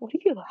years. What are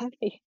you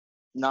laughing?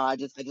 No, I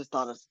just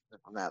thought of something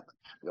on that. But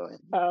go ahead.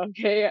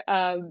 Okay.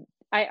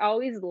 I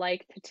always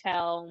like to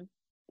tell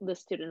the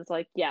students,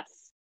 like,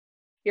 yes,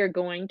 you're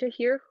going to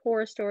hear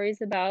horror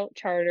stories about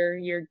charter.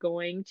 You're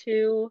going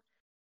to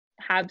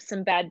have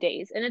some bad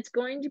days, and it's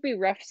going to be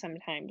rough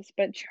sometimes.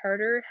 But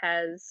charter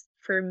has,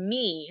 for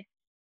me,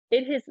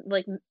 it has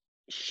like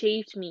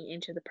shaped me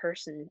into the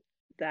person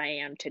that I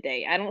am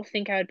today. I don't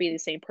think I would be the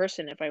same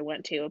person if I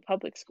went to a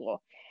public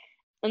school.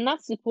 And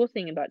that's the cool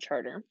thing about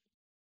charter.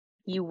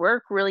 You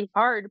work really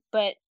hard,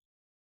 but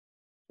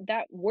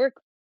that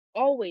work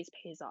always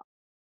pays off.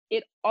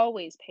 It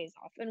always pays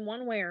off in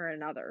one way or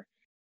another.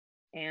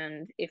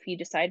 And if you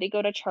decide to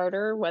go to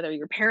charter, whether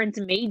your parents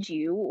made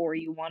you or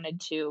you wanted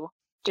to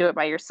do it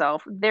by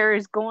yourself, there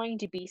is going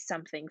to be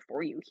something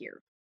for you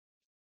here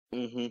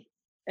Mm-hmm.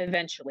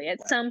 eventually.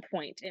 At some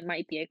point, it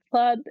might be a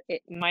club,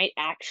 it might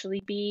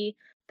actually be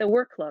the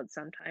workload.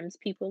 Sometimes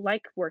people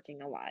like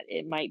working a lot,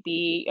 it might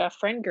be a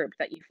friend group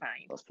that you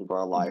find. Those people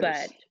are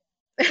liars.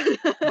 But,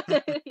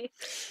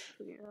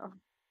 yeah.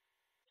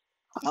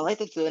 I like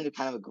the feeling of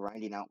kind of a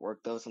grinding out work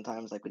though.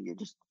 Sometimes, like when you're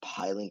just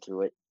piling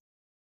through it,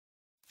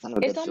 kind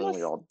of a It's good feeling when almost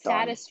you're all done.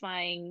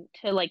 satisfying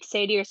to like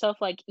say to yourself,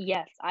 like,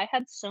 yes, I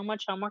had so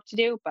much homework to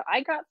do, but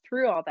I got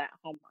through all that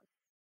homework.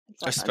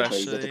 It's like, Until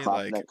you get to Especially class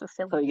like next,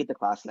 fulfilling. until you get to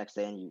class next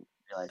day and you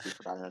realize you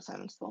forgot an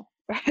assignment still.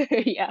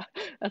 Yeah,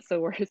 that's the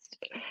worst.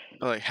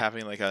 like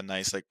having like a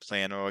nice like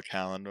planner or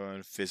calendar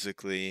and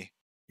physically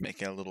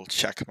making a little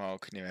check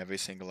mark near every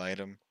single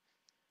item.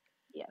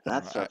 Yes. I don't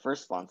know. That's our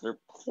first sponsor,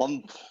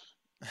 Plum.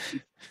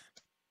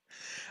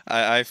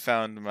 I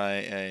found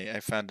I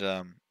found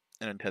an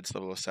intense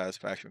level of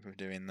satisfaction from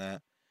doing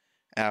that.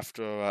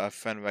 After a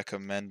friend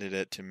recommended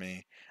it to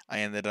me, I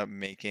ended up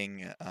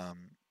making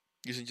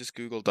using just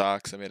Google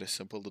Docs. I made a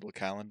simple little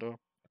calendar,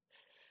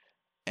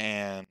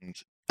 and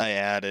I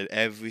added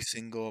every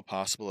single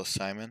possible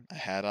assignment I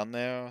had on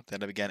there.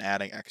 Then I began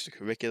adding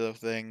extracurricular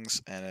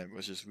things, and it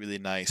was just really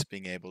nice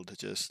being able to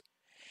just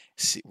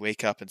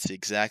wake up and see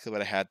exactly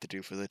what I had to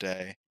do for the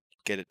day,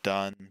 get it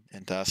done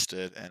and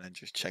dusted, and then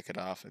just check it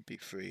off and be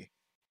free.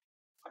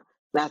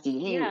 Matthew,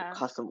 didn't you Yeah.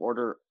 custom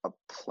order a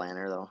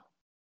planner though?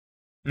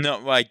 No,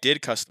 well, I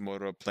did custom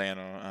order a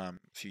planner a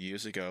few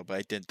years ago, but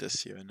I didn't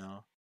this year.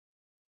 No,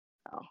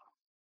 Oh,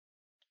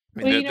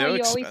 I mean Well, they're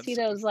you always see expensive,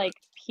 those but like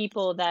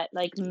people that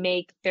like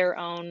make their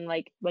own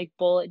like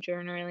bullet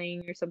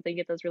journaling or something,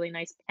 get those really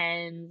nice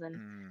pens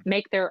and mm,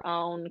 make their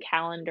own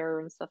calendar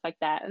and stuff like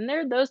that. And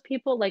they're those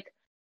people like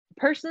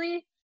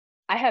personally,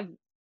 I have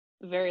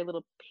very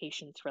little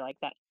patience for like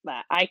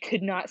that. I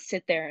could not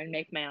sit there and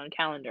make my own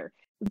calendar.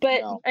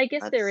 But no, I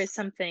guess there is that's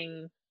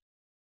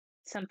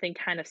something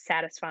kind of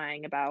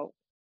satisfying about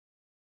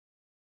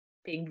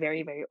being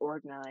very, very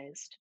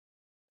organized.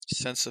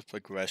 sense of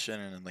progression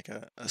and like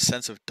a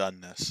sense of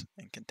doneness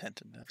and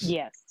contentedness.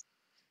 Yes.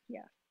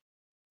 Yeah.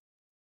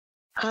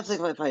 I kind of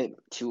think if I'm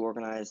too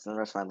organized, then the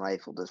rest of my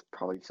life will just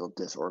probably feel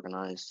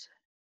disorganized.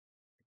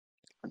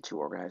 I'm too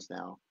organized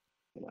now.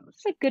 You know,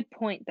 That's a good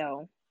point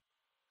though.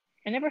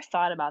 I never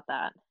thought about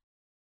that.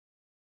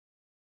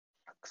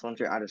 because once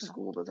you're out of Huh.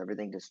 school, does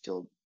everything just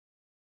feel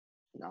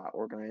not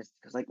organized?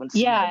 Because like when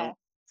summer, I Yeah, don't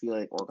feel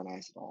like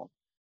organized at all.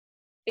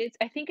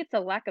 I think it's a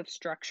lack of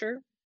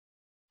structure.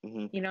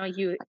 Hmm.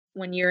 You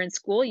when you're in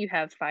school, you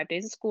have 5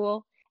 days of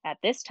school at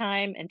this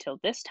time until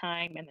this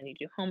time, and then you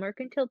do homework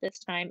until this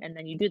time, and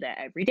then you do that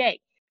every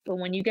day. But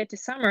when you get to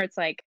summer, it's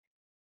like,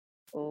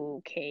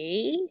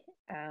 okay,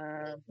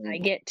 I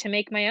get to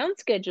make my own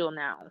schedule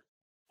now.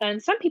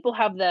 And some people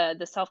have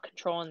the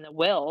self-control and the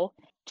will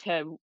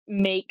to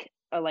make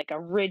a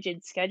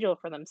rigid schedule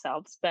for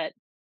themselves, but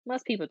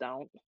most people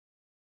don't.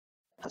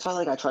 That's why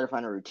like I try to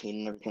find a routine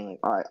and everything. Like,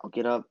 all right, I'll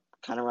get up,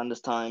 kind of around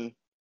this time.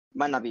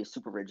 Might not be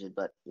super rigid,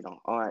 but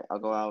all right, I'll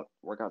go out,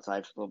 work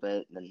outside for a little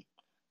bit, and then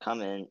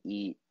come in,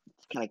 eat,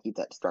 kind of keep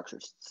that structure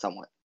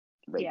somewhat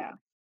Yeah. regular.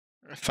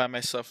 I find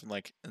myself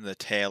in the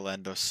tail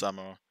end of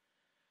summer,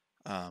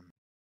 um,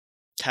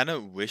 kind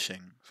of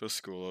wishing for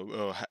school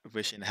or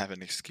wishing to have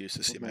an excuse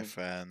to see my Hmm.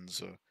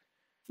 friends or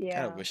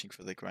kind of Yeah. wishing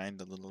for the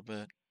grind a little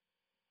bit.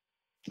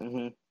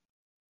 Hmm.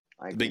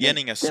 I The agree. Then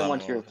beginning of then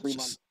once summer you're is 3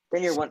 months, just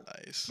then you're so one,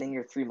 nice. then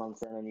you're 3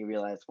 months in, and you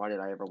realize, why did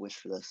I ever wish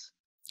for this?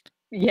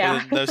 But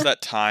Yeah. then there's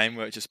that time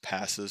where it just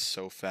passes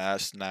so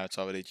fast. Now it's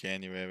already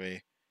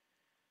January,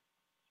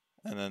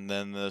 and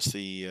then there's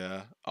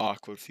the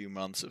awkward few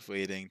months of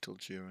waiting till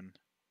June.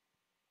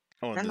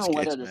 Oh, I in don't this know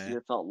whether case, this May.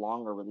 year felt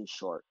long or really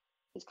short.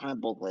 It's kind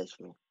of both ways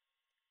for me.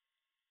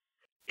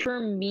 For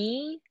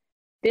me,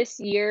 this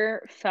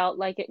year felt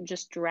like it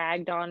just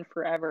dragged on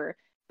forever.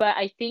 But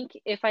I think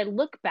if I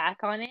look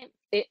back on it,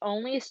 it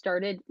only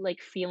started like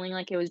feeling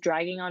like it was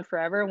dragging on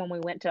forever when we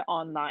went to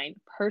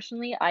online.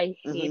 Personally, I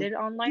Hmm. hated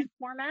online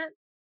format.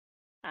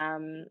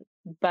 Um,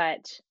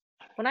 but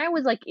when I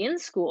was like in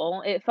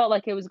school, it felt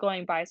like it was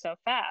going by so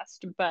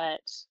fast.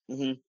 But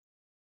Hmm.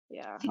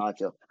 yeah, That's how I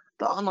feel.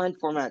 The online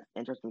format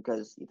interesting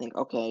because you think,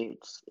 okay,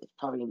 it's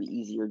probably gonna be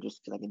easier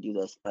just because I can do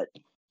this, but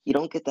you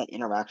don't get that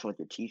interaction with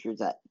your teachers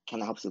that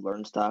kind of helps you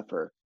learn stuff,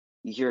 or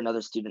you hear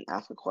another student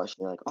ask a question,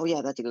 you're like, oh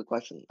yeah, that's a good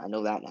question. I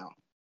know that now.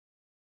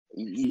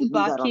 You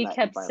lose out on Baki that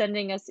kept environment.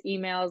 sending us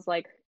emails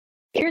like,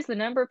 "Here's the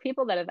number of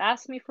people that have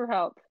asked me for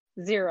help.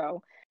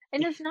 0."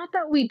 And it's not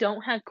that we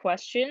don't have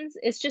questions,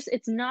 it's just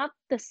it's not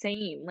the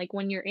same. Like,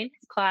 when you're in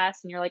his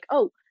class and you're like,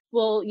 "Oh,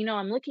 well,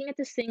 I'm looking at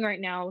this thing right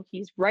now.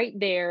 He's right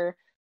there."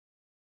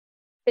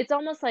 It's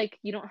almost like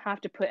you don't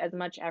have to put as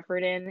much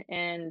effort in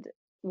and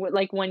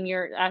like, when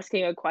you're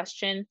asking a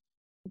question,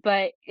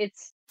 but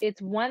it's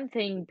one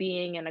thing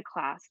being in a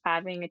class,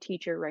 having a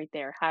teacher right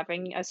there,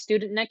 having a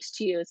student next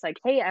to you. It's like,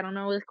 "Hey, I don't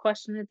know the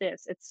question of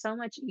this." It's so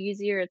much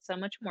easier, it's so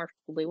much more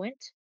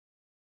fluent.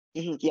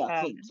 Yeah,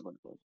 fluent is Um, what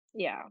it is.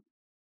 yeah.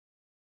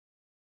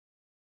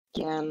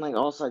 Yeah, and like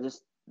also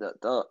just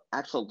the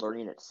actual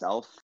learning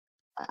itself.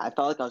 I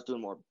felt like I was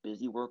doing more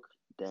busy work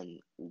than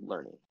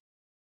learning.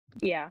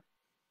 Yeah.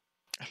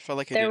 I felt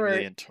like I There didn't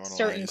really were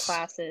certain internalize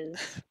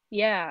classes.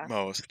 Yeah.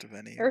 most of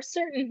any. There were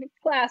certain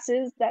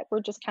classes that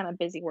were just kinda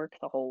busy work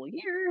the whole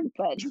year,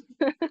 but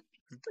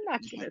we're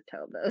not Mhm. gonna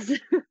tell those.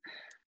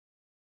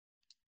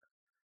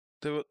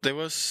 There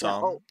was Yeah.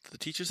 Oh. the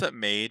teachers that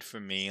made for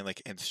me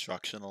like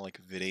instructional like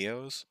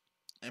videos,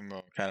 and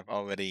were kind of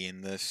already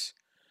in this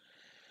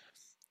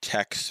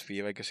tech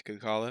sphere, I guess you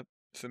could call it.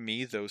 For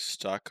me, those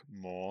stuck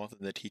more than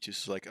the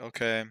teachers like,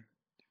 okay,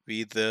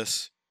 read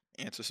this,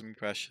 answer some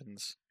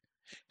questions,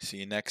 see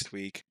you next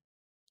week,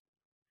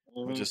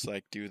 or Hmm. just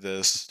like do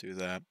this, do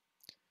that.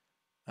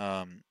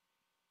 Um,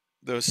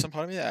 there was some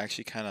part of me that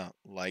actually kind of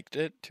liked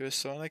it to a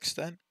certain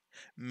extent,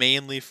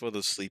 mainly for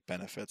the sleep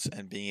benefits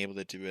and being able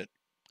to do it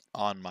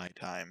on my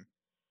time.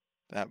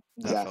 That felt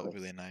Exactly.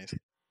 really nice.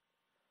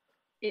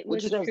 It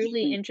Would you was guys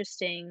truly do?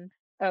 interesting.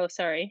 Oh,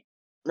 sorry.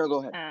 No, go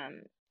ahead.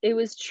 It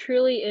was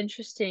truly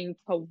interesting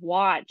to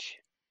watch.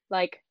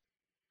 Like,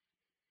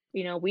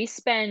 we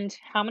spend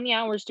how many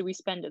hours do we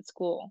spend at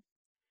school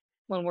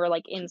when we're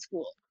like in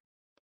school?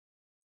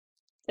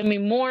 I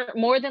mean,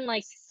 more than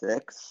like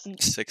 6.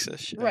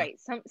 Six-ish, yeah. right,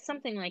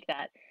 something like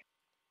that.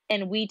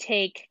 And we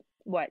take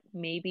what,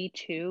 maybe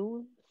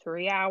 2,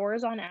 3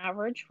 hours on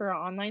average for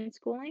our online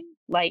schooling?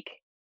 Like,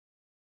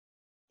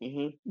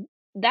 Hmm.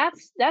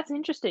 that's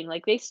interesting.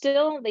 Like they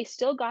still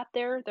got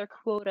their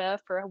quota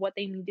for what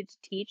they needed to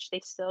teach.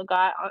 They still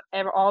got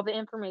all the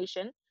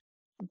information,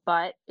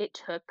 but it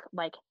took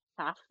like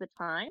half the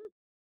time.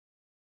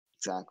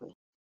 Exactly.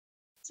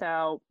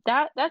 So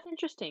that's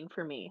interesting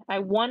for me. I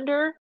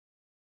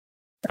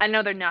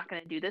know they're not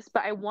going to do this,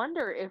 but I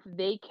wonder if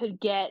they could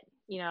get,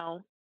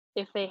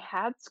 if they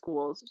had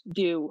schools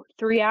do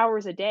 3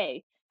 hours a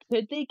day,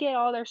 could they get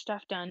all their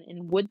stuff done,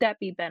 and would that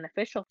be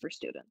beneficial for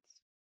students?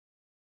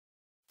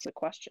 It's a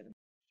question.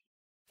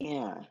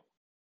 Yeah.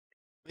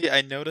 Yeah,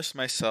 I noticed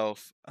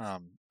myself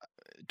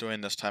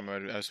during this time I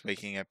was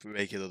waking up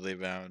regularly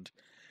around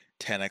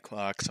 10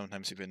 o'clock,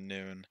 sometimes even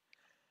noon.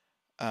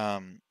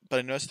 But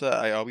I noticed that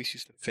I always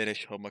used to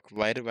finish homework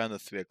right around the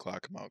 3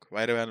 o'clock mark,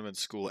 right around when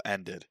school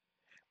ended.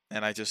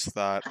 And I just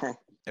thought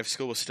if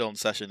school was still in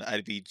session,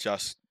 I'd be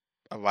just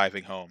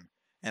arriving home,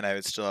 and I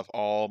would still have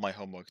all my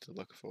homework to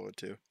look forward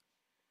to.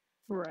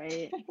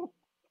 Right.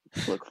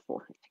 Look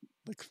forward.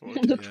 Look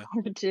forward to, Look yeah.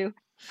 forward to.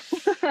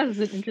 That was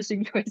an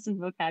interesting choice in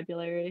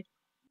vocabulary.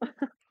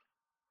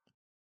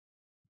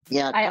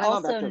 Yeah, I kind of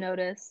going back also to.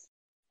 noticed.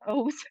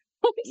 Oh,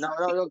 No,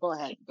 sorry. no, no. Go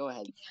ahead. Go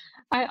ahead.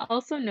 I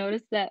also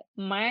noticed that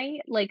my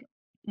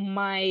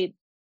my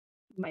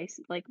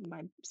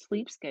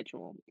sleep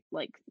schedule,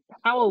 like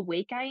how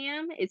awake I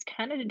am, is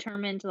kind of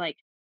determined. Like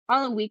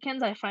on the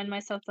weekends, I find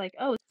myself like,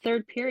 oh, it's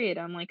third period,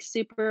 I'm like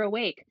super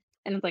awake,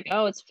 and it's like,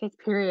 oh, it's fifth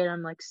period,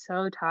 I'm like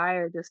so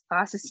tired. This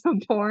class is so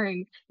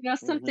boring, Hmm.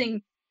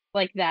 something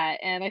like that.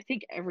 And I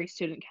think every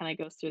student kind of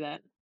goes through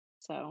that,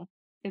 so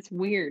it's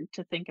weird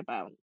to think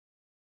about.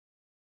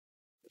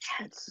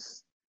 It's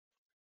just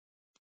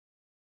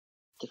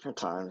different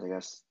times, I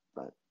guess.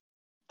 But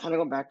kind of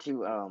going back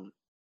to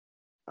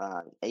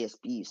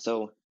ASB.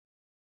 So,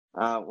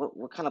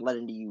 what kind of led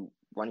into you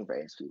running for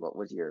ASB? What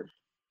was your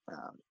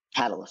um,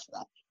 catalyst for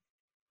that?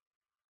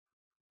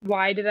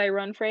 Why did I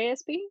run for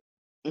ASB?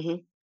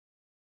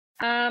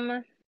 Hmm.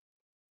 Um,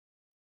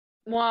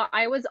 Well,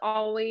 I was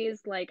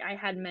always like I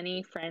had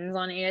many friends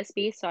on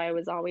ASB, so I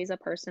was always a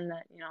person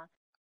that,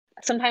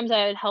 sometimes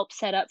I would help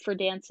set up for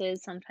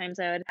dances, sometimes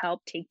I would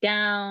help take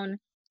down.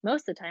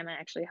 Most of the time I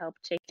actually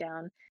helped take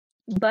down.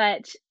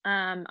 But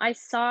I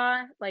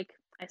saw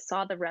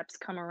the reps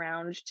come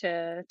around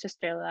to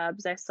Stair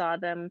I saw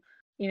them,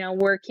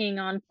 working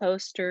on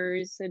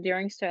posters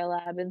during Stair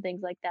and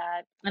things like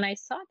that. And I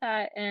saw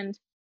that, and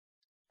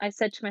I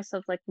said to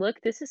myself, like, look,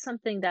 this is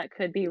something that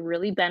could be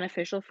really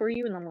beneficial for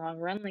you in the long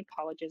run. Like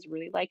colleges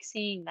really like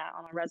seeing that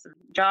on a resume.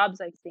 Jobs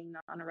like seeing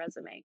that on a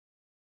resume.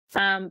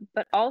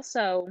 But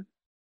also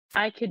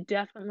I could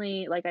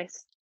definitely like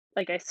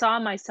I saw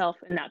myself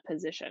in that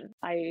position.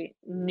 I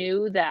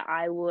knew that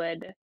I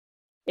would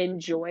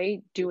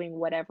enjoy doing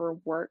whatever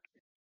work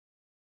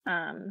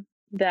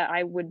that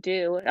I would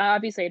do.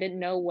 Obviously I didn't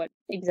know what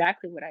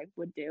I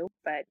would do,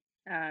 but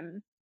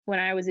when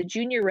I was a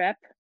junior rep,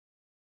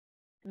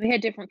 we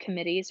had different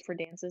committees for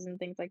dances and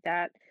things like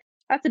that.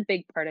 That's a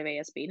big part of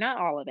ASB. Not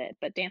all of it,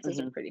 but dances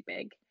are Hmm. pretty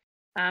big.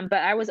 But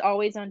I was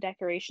always on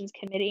decorations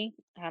committee.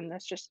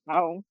 That's just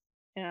how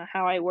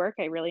I work.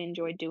 I really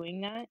enjoy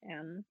doing that.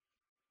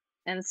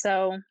 And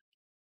so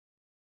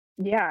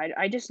yeah,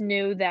 I just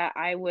knew that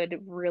I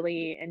would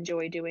really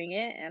enjoy doing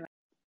it, and I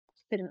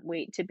couldn't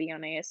wait to be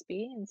on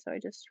ASB, and so I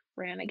just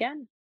ran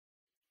again.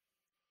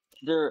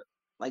 Is there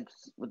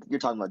you're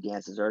talking about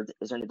dances, or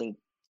is there anything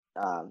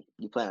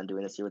you plan on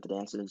doing this year with the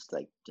dances,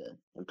 like to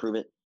improve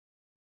it?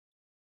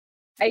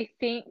 I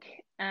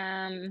think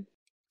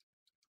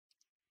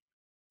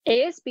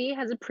ASB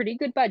has a pretty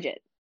good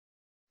budget.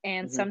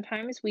 And Hmm.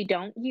 sometimes we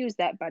don't use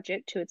that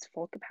budget to its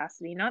full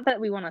capacity. Not that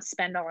we want to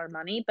spend all our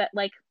money, but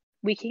like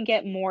we can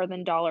get more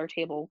than dollar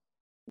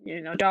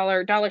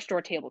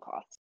store table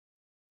costs.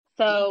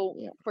 So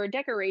Yeah. for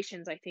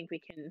decorations, I think we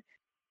can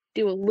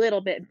do a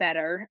little bit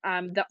better.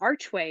 The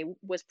archway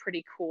was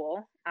pretty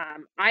cool.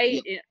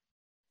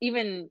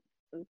 Even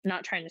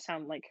not trying to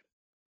sound like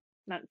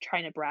not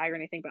trying to brag or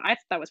anything, but I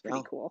thought that was pretty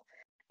No. cool.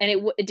 And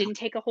it didn't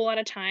take a whole lot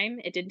of time.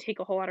 It didn't take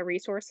a whole lot of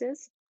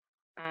resources,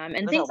 and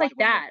Was that things white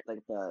like one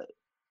with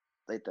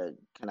that. the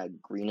kind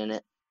of green in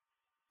it?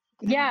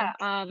 Yeah,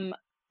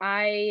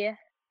 I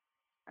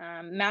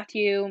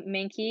Matthew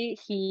Mankey,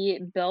 he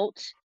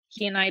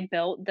and I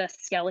built the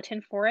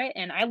skeleton for it,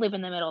 and I live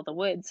in the middle of the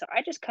woods, so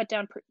I just cut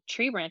down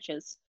tree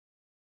branches,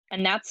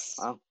 and that's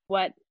Wow.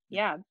 what.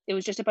 Yeah, it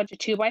was just a bunch of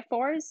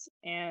 2x4s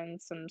and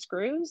some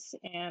screws,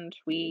 and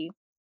we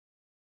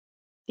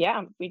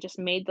just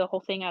made the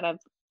whole thing out of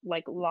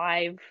like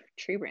live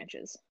tree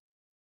branches.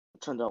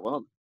 It turned out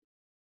well.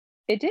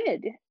 It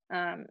did,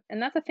 and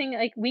that's the thing.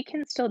 Like we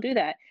can still do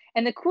that,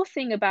 and the cool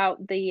thing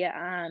about the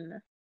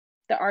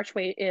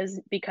archway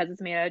is because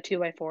it's made out of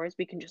 2x4s,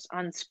 we can just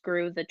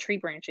unscrew the tree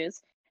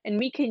branches and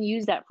we can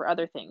use that for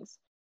other things.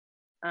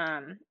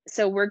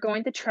 So we're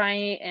going to try,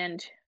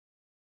 and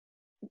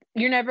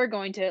you're never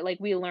going to, like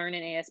we learn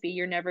in ASB,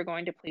 you're never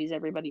going to please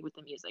everybody with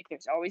the music.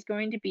 There's always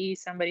going to be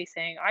somebody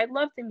saying, I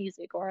love the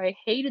music, or I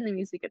hated the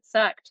music, it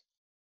sucked.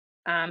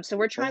 So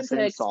we're That's the trying to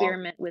same song.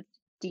 experiment with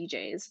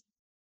DJs.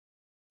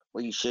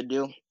 What you should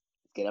do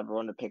get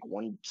everyone to pick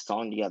one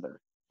song together.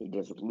 He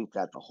just looped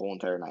that the whole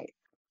entire night.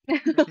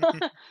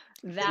 That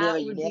We have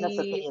a would unanimous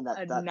be opinion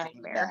that a that song is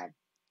nightmare. bad.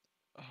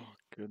 Oh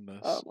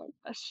goodness. Oh my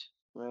gosh.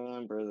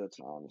 Remember the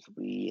times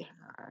we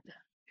had.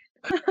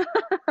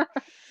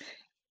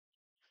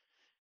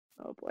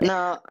 Oh boy.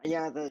 No,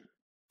 yeah, the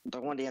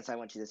one dance I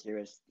went to this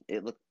year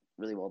it looked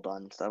really well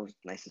done. So that was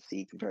nice to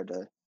see compared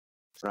to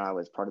when I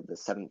was part of the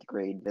 7th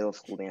grade middle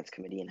school dance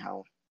committee and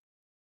how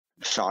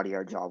shoddy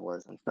our job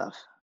was and stuff.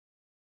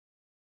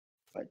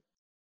 But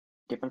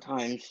different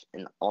times,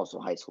 and also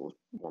high school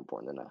is more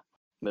important than a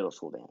middle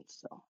school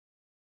dance. So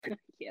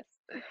Yes.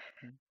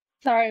 Mm.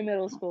 Sorry,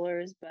 middle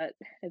schoolers, but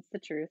it's the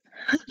truth.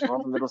 to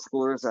all the middle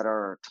schoolers that are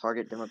our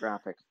target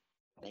demographic,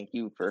 thank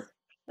you for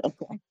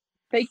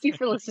Thank you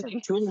for listening.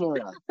 tuning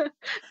in.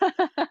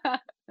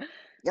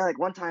 Yeah, like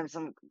one time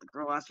some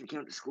girl asked me to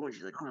come to school and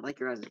she's like, "Oh, I like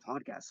your guys'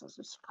 podcast." So I was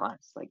just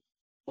surprised. Like,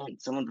 hey,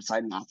 someone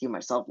beside Matthew and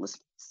myself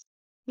listens.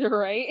 You're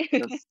right.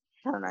 That's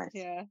kind of nice.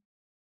 Yeah.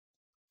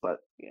 But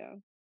Yeah.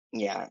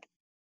 yeah,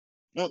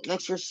 well,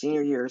 next year's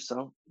senior year, so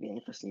it'll be an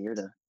interesting year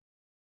to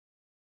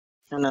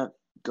kind of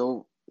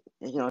go.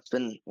 It's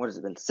been, what has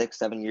it been, 6,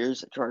 7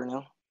 years at Charter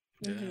now?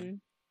 Yeah. Mhm.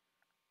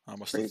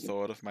 Almost the Crazy.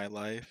 thought of my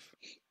life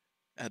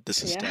at this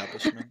Yeah.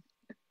 establishment.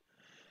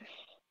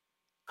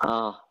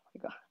 Oh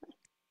my god.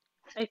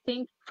 I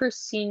think for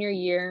senior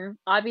year,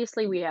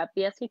 obviously we have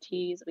the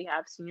SATs, we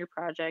have senior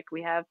project,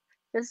 we have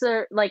this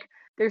are like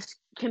there's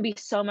can be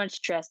so much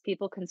stress.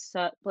 People can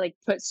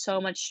put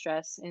so much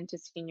stress into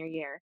senior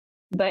year.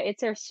 But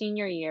it's our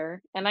senior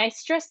year, and I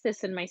stressed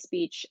this in my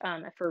speech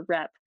for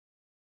rep.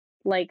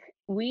 Like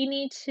we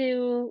need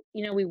to,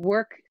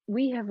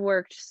 we have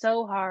worked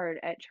so hard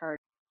at Charter.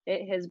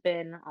 It has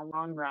been a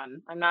long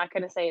run. I'm not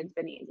going to say it's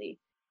been easy,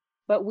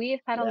 but we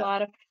have had a Yeah.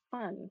 lot of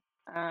fun.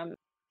 Um,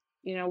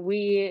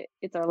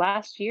 it's our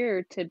last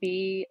year to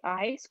be a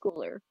high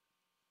schooler,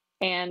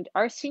 and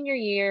our senior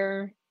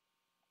year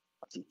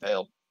Unless you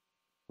fail.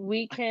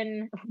 we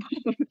can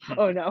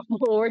oh no,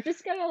 we're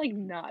just gonna like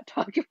not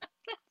talk about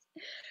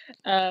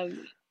that.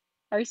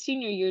 Our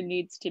senior year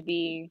needs to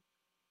be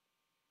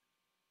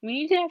we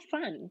need to have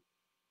fun.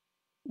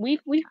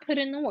 We've put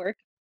in the work.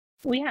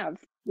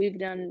 We've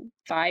done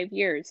 5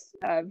 years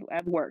of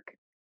work,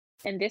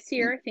 and this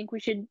year I think we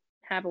should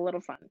have a little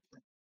fun.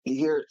 You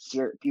hear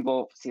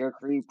Sierra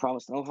Cree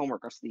promised no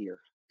homework rest of the year.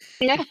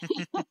 Yeah.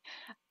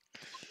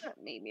 That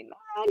made me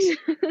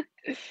mad.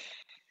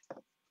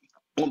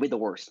 Won't be the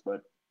worst,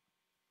 but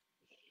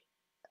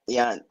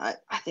yeah, I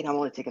think I'm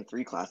only taking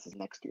 3 classes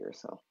next year,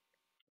 so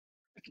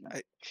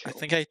I chill.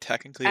 think I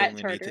technically At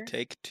only need to Charter.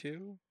 take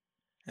 2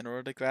 in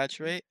order to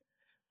graduate,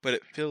 but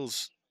it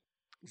feels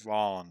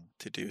wrong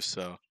to do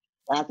so.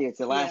 Matthew, it's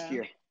your last Yeah.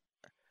 year.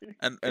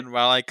 And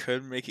while I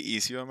could make it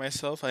easier on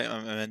myself,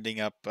 I'm ending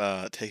up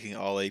taking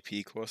all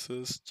AP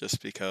courses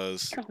just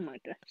because Oh my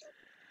gosh.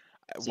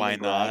 So you why can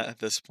brag. not at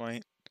this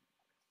point?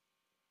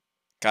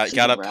 So you can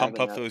Gotta brag pump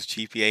when up you're those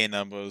GPA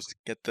numbers,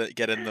 get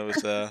in those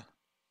test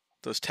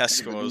Get the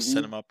scores, VV.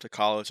 send them up to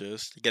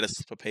colleges to get a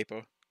slip of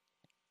paper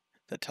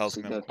that tells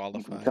So me I'm you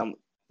qualified.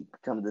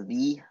 become the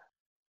V,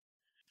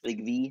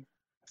 big V,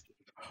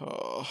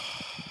 Oh.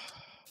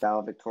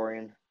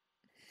 valedictorian.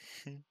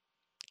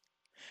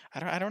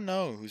 I don't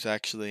know who's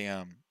actually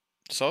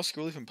does our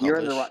school even You're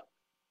in the publish right.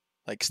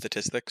 like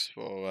statistics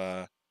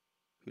for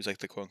who's like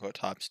the quote unquote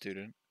top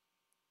student?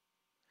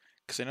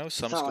 Because I know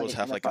some It's not like schools an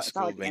have like a NFL. It's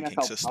not school like the ranking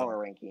NFL system. power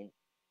ranking.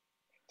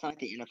 It's not like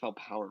the NFL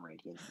power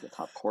rankings of the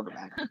top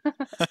quarterback.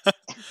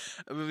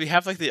 I mean, we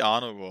have like the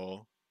honor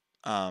roll,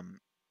 but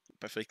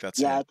I feel like that's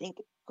Yeah, I it. think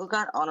who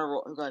got honor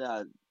roll? Who got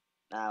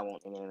I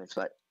won't name names,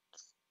 but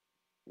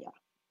yeah,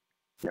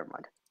 never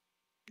mind.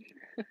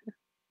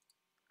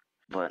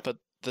 But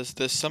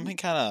there's something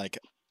kind of like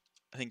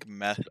I think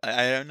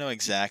I don't know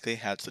exactly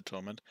how it's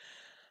determined.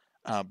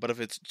 But if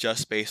it's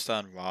just based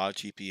on raw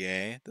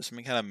GPA, there's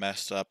something kind of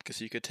messed up because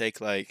you could take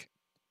like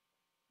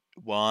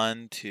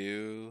 1,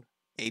 2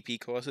 AP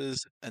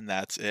courses and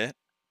that's it.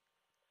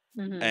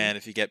 Mhm. And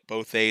if you get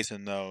both A's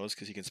in those,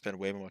 because you can spend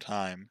way more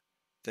time,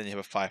 then you have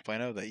a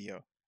 5.0 that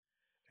year.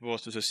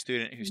 Versus there's a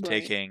student who's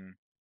Right. taking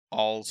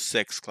all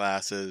 6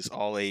 classes,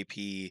 all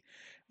AP,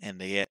 and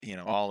they get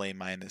all A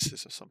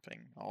minuses or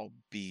something, all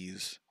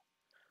B's,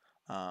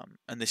 and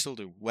they still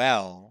do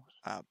well,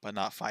 but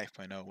not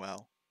 5.0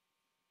 well.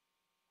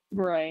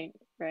 Right.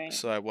 Right.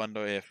 So I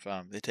wonder if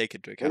they take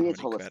into account maybe how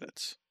it's many holistic.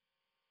 credits.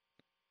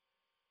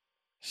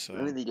 So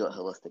Maybe they do it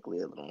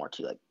holistically a little more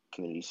too, like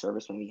community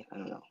service. Maybe I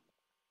don't know.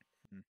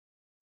 Mm.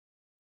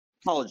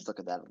 Colleges look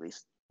at that at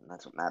least, and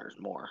that's what matters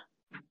more.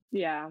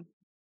 Yeah.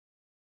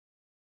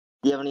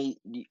 Do you have any?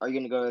 Are you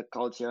going to go to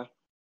college here?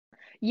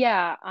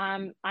 Yeah.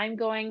 I'm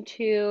going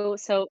to.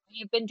 So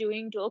we've been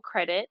doing dual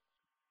credit.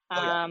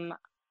 Oh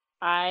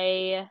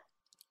yeah.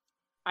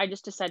 I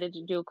just decided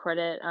to do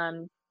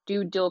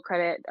dual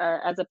credit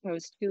as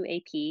opposed to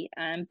AP.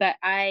 But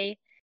I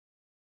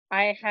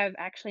have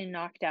actually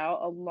knocked out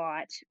a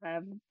lot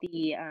of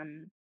the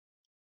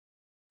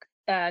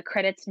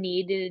credits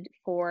needed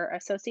for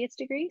associate's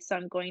degree. So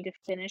I'm going to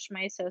finish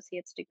my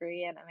associate's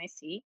degree at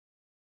MIC.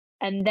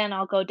 and then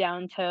I'll go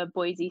down to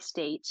Boise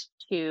State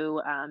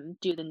to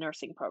do the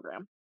nursing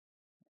program.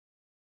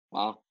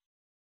 Wow.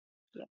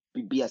 Yep.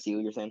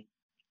 BSU, you're saying?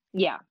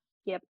 Yeah.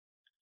 Yep.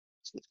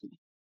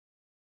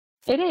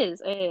 It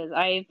is. It is.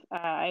 I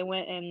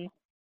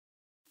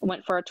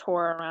went for a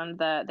tour around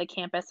the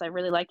campus. I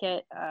really like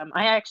it.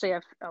 I actually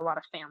have a lot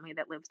of family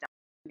that lives down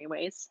there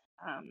anyways.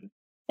 And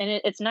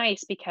it's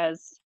nice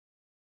because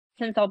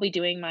since I'll be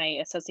doing my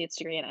associate's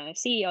degree at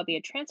NSC, I'll be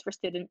a transfer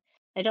student.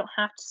 I don't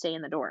have to stay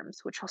in the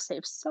dorms, which will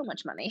save so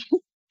much money.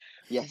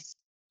 Yes.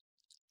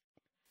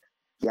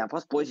 Yeah,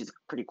 plus Boise's a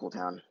pretty cool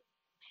town.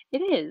 It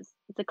is.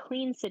 It's a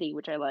clean city,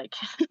 which I like.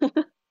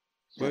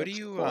 Where Yeah, do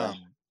you Sephora.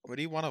 where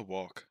do you want to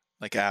walk?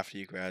 Like after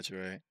you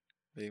graduate?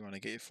 Where do you want to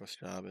get your first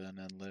job and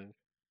then live?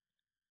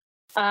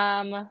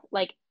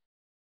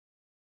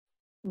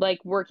 Like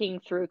working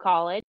through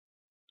college.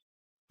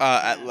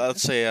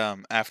 Let's say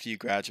after you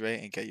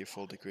graduate and get your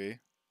full degree.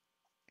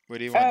 Where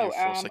do you want your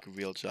first like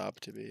real job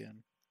to be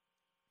in?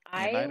 In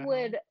I Idaho?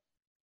 would,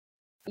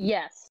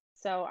 yes.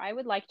 So I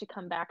would like to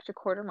come back to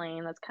Coeur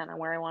d'Alene. That's kind of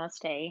where I want to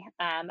stay.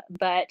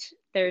 But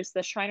there's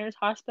the Shriners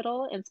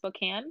Hospital in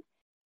Spokane.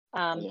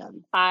 Yeah.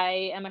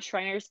 I am a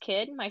Shriners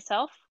kid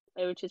myself,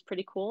 which is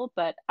pretty cool.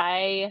 But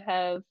I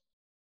have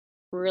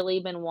really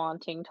been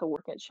wanting to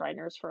work at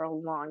Shriners for a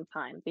long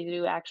time. They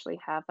do actually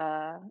have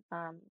a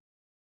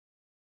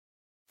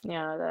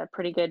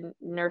pretty good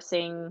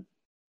nursing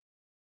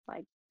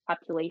like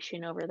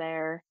population over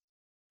there.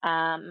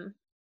 Um,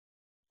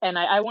 and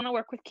I want to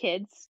work with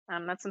kids.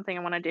 That's something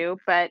I want to do.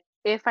 But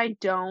if I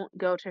don't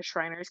go to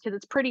Shriners, because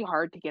it's pretty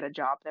hard to get a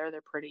job there,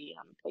 they're pretty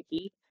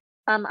picky.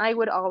 I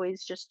would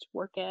always just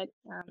work at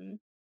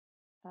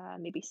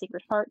maybe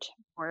Sacred Heart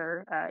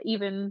or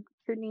even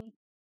Kootenai,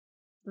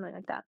 something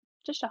like that.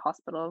 Just a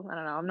hospital. I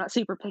don't know. I'm not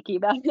super picky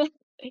about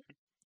it.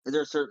 Is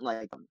there a certain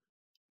like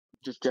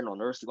just general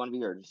nurse you want to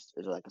be, or just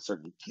is there like a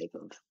certain type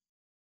of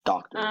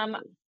doctor?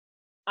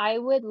 I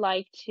would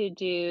like to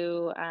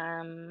do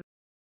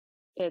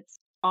it's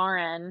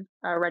RN,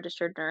 a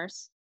registered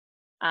nurse,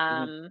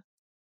 and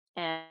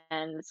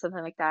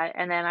something like that.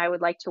 And then I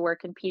would like to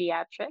work in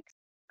pediatrics.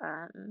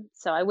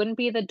 So I wouldn't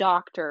be the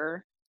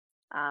doctor,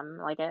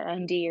 like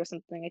an ND or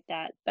something like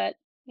that, but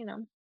you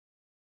know,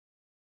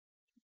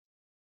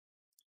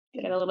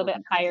 get a little bit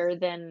higher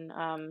than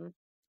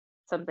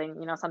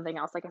something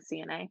else like a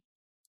CNA.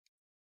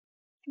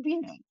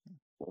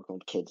 Working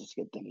with kids is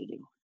a good thing to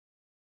do.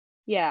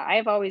 Yeah,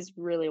 I've always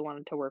really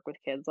wanted to work with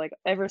kids. Like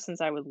ever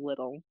since I was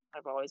little,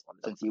 I've always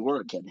wanted to. Since you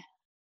were a kid.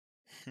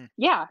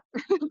 Yeah,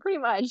 pretty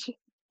much.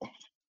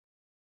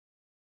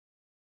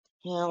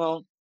 Yeah,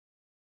 well,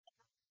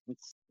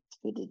 it's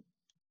good to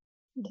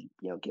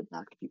like, give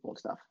back to people and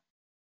stuff,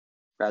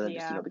 rather than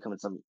just Yeah. becoming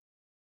some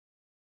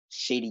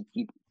shady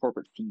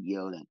corporate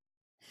CEO that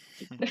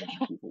takes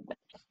advantage of people. But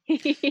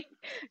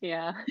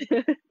Yeah.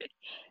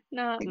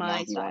 Not like my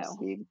Matthew wants to style.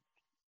 be.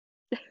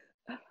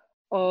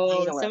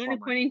 Oh, know what so many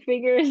former- pointing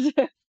fingers.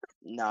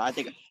 No, I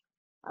don't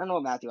know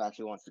what Matthew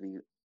actually wants to be.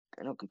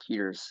 I know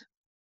computers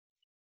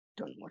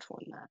don't much more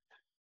than that.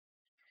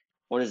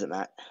 What is it,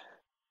 Matt?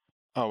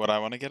 Oh, what I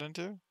want to get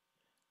into?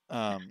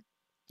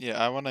 Yeah,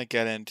 I want to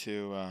get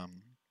into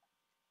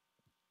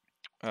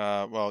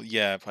well,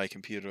 yeah, probably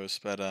computers,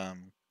 but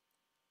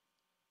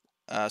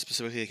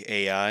specifically like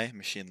AI,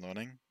 machine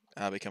learning.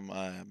 I'll become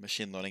a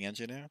machine learning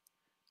engineer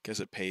because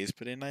it pays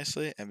pretty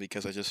nicely, and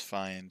because I just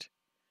find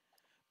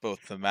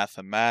both the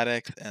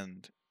mathematics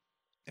and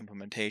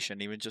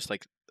implementation, even just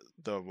like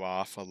the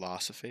raw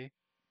philosophy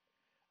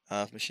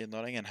of machine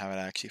learning and how it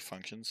actually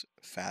functions,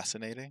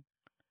 fascinating.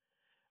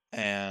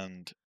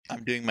 And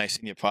I'm doing my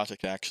senior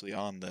project actually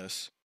on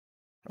this,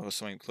 or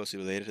something closely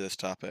related to this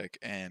topic,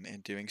 and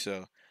in doing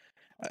so,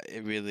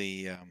 it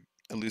really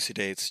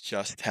elucidates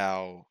just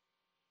how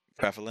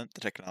prevalent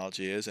the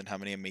technology is and how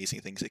many amazing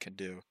things it can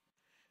do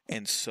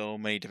in so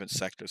many different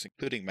sectors,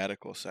 including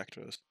medical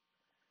sectors,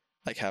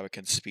 like how it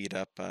can speed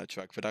up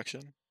drug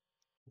production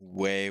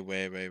way,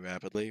 way, way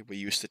rapidly. We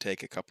used to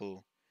take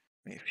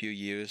a few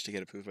years to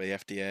get approved by the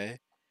FDA.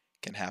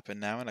 Can happen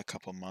now in a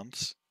couple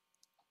months.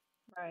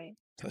 Right.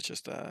 So it's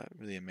just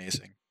really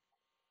amazing.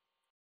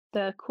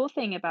 The cool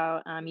thing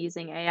about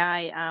using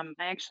AI, I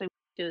actually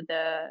went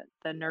to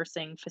the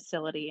nursing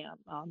facility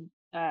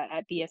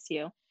at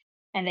BSU,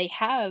 and they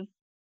have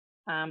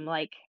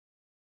like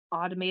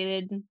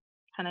automated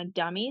kind of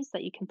dummies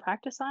that you can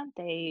practice on.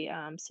 They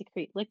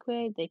secrete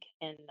liquid. They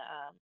can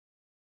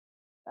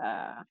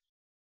uh,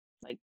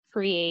 like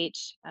create.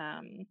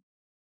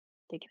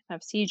 They can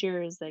have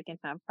seizures. They can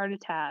have heart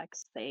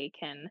attacks. They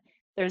can.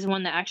 There's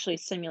one that actually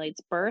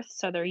simulates birth.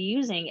 So they're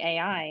using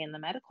AI in the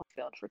medical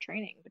field for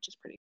training, which is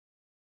pretty.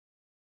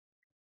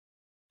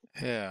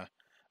 Yeah,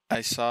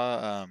 I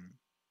saw.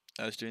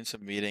 I was doing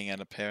some reading,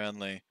 and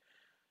apparently,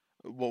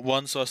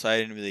 one source I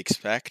didn't really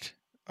expect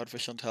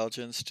artificial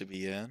intelligence to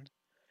be in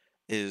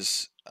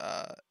is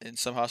in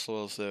some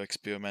hospitals they're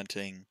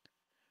experimenting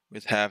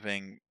with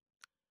having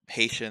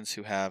patients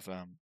who have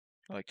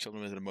like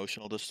children with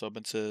emotional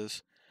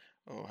disturbances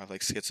or have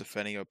like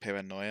schizophrenia or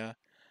paranoia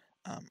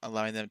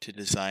allowing them to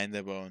design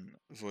their own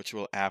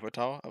virtual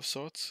avatar of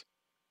sorts,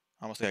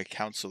 almost like a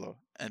counselor,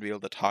 and be able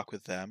to talk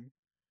with them,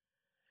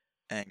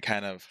 and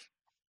kind of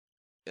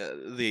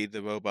the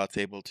robot's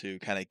able to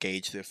kind of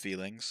gauge their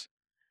feelings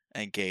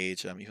and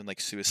gauge even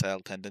like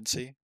suicidal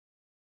tendency.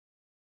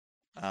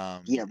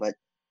 Yeah, Um, but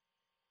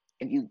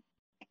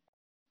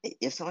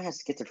if someone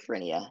has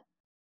schizophrenia,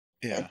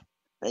 and yeah.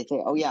 they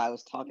say, "Oh yeah, I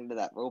was talking to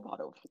that robot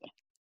over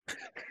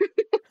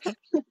there,"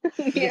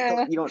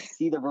 Yeah. you don't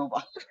see the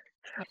robot.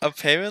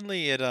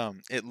 Apparently, it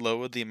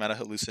lowered the amount of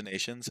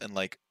hallucinations and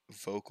like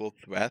vocal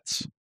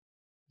threats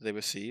they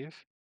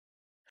receive,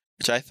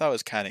 which I thought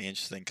was kind of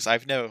interesting because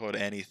I've never heard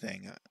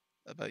anything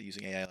about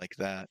using AI like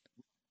that.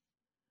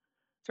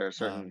 For a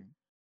certain, Um,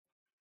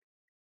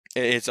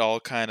 it's all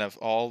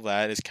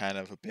that is kind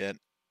of a bit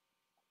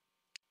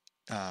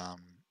um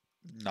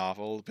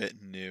novel, a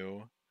bit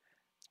new,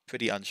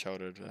 pretty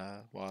uncharted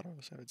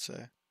waters, I would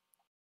say.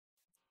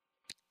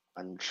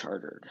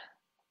 uncharted.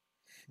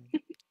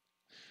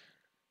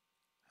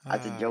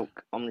 That's a Ah,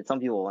 joke. I mean, some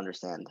people will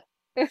understand.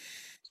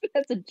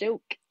 That's a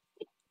joke.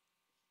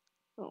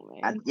 Oh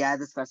man. Yeah, I had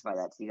to specify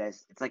that to you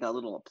guys. It's like a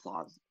little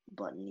applause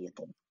button you have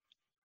to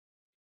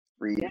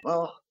read.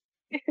 Well,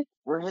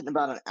 we're hitting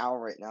about an hour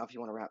right now. If you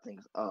want to wrap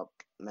things up,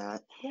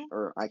 Matt, Yeah.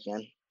 or I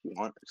can, if you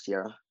want,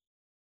 Sierra.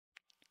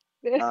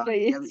 But Do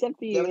you have, it's up to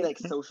do you have any you. like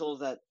socials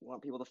that you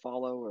want people to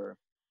follow, or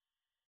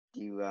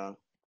do you want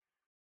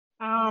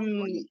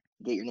to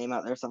get your name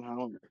out there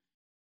somehow?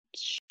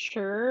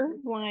 Sure,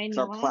 why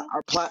Because not?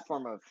 our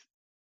platform of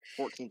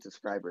 14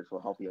 subscribers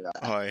will help you out.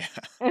 oh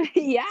yeah.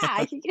 Yeah,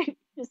 I can get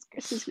just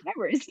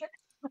subscribers.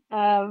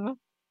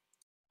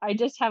 I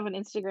just have an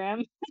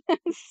Instagram,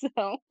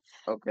 so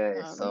Okay,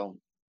 um, so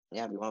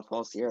yeah, if you want to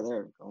follow Sierra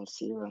there, go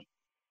and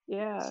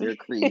yeah. Sierra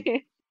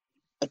Cree.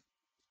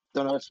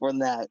 Don't know much more than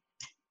that.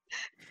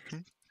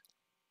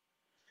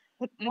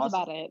 That's Awesome.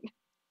 about it.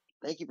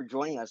 Thank you for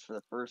joining us for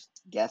the first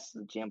guest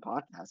of the Jam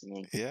podcast. I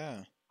mean,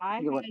 Yeah. I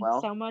think it went had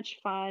well. so much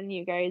fun.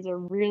 You guys are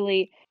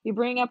you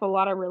bring up a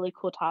lot of really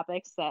cool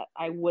topics that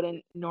I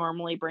wouldn't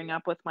normally bring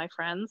up with my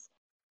friends.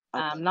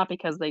 Okay. Not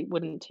because they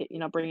wouldn't,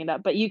 bring it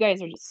up, but you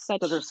guys are just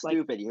such Because they're like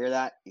stupid. You hear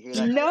that? You hear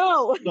that?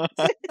 no,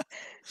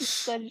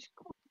 such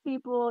cool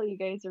people. You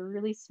guys are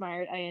really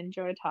smart. I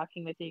enjoy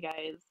talking with you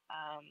guys.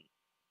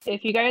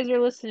 If you guys are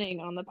listening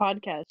on the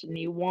podcast and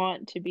you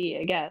want to be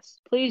a guest,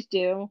 please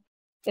do.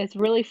 It's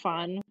really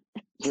fun.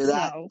 Hear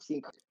that? So,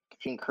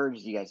 She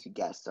encourages you guys to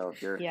guess. So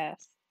if you're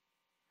yes,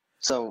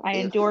 so I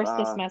endorse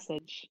this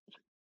message.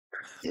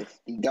 if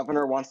the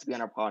governor wants to be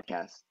on our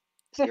podcast,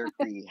 Sierra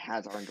Cree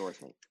has our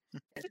endorsement.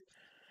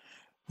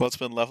 Well, it's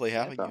been lovely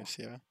having so. you,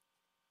 Sierra.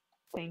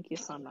 Thank you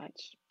so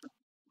much.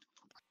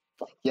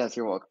 Yes,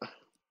 you're welcome.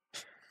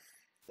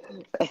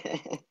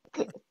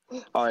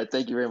 All right,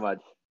 thank you very much.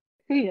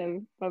 Yeah,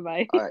 bye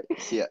bye. All right,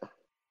 see ya.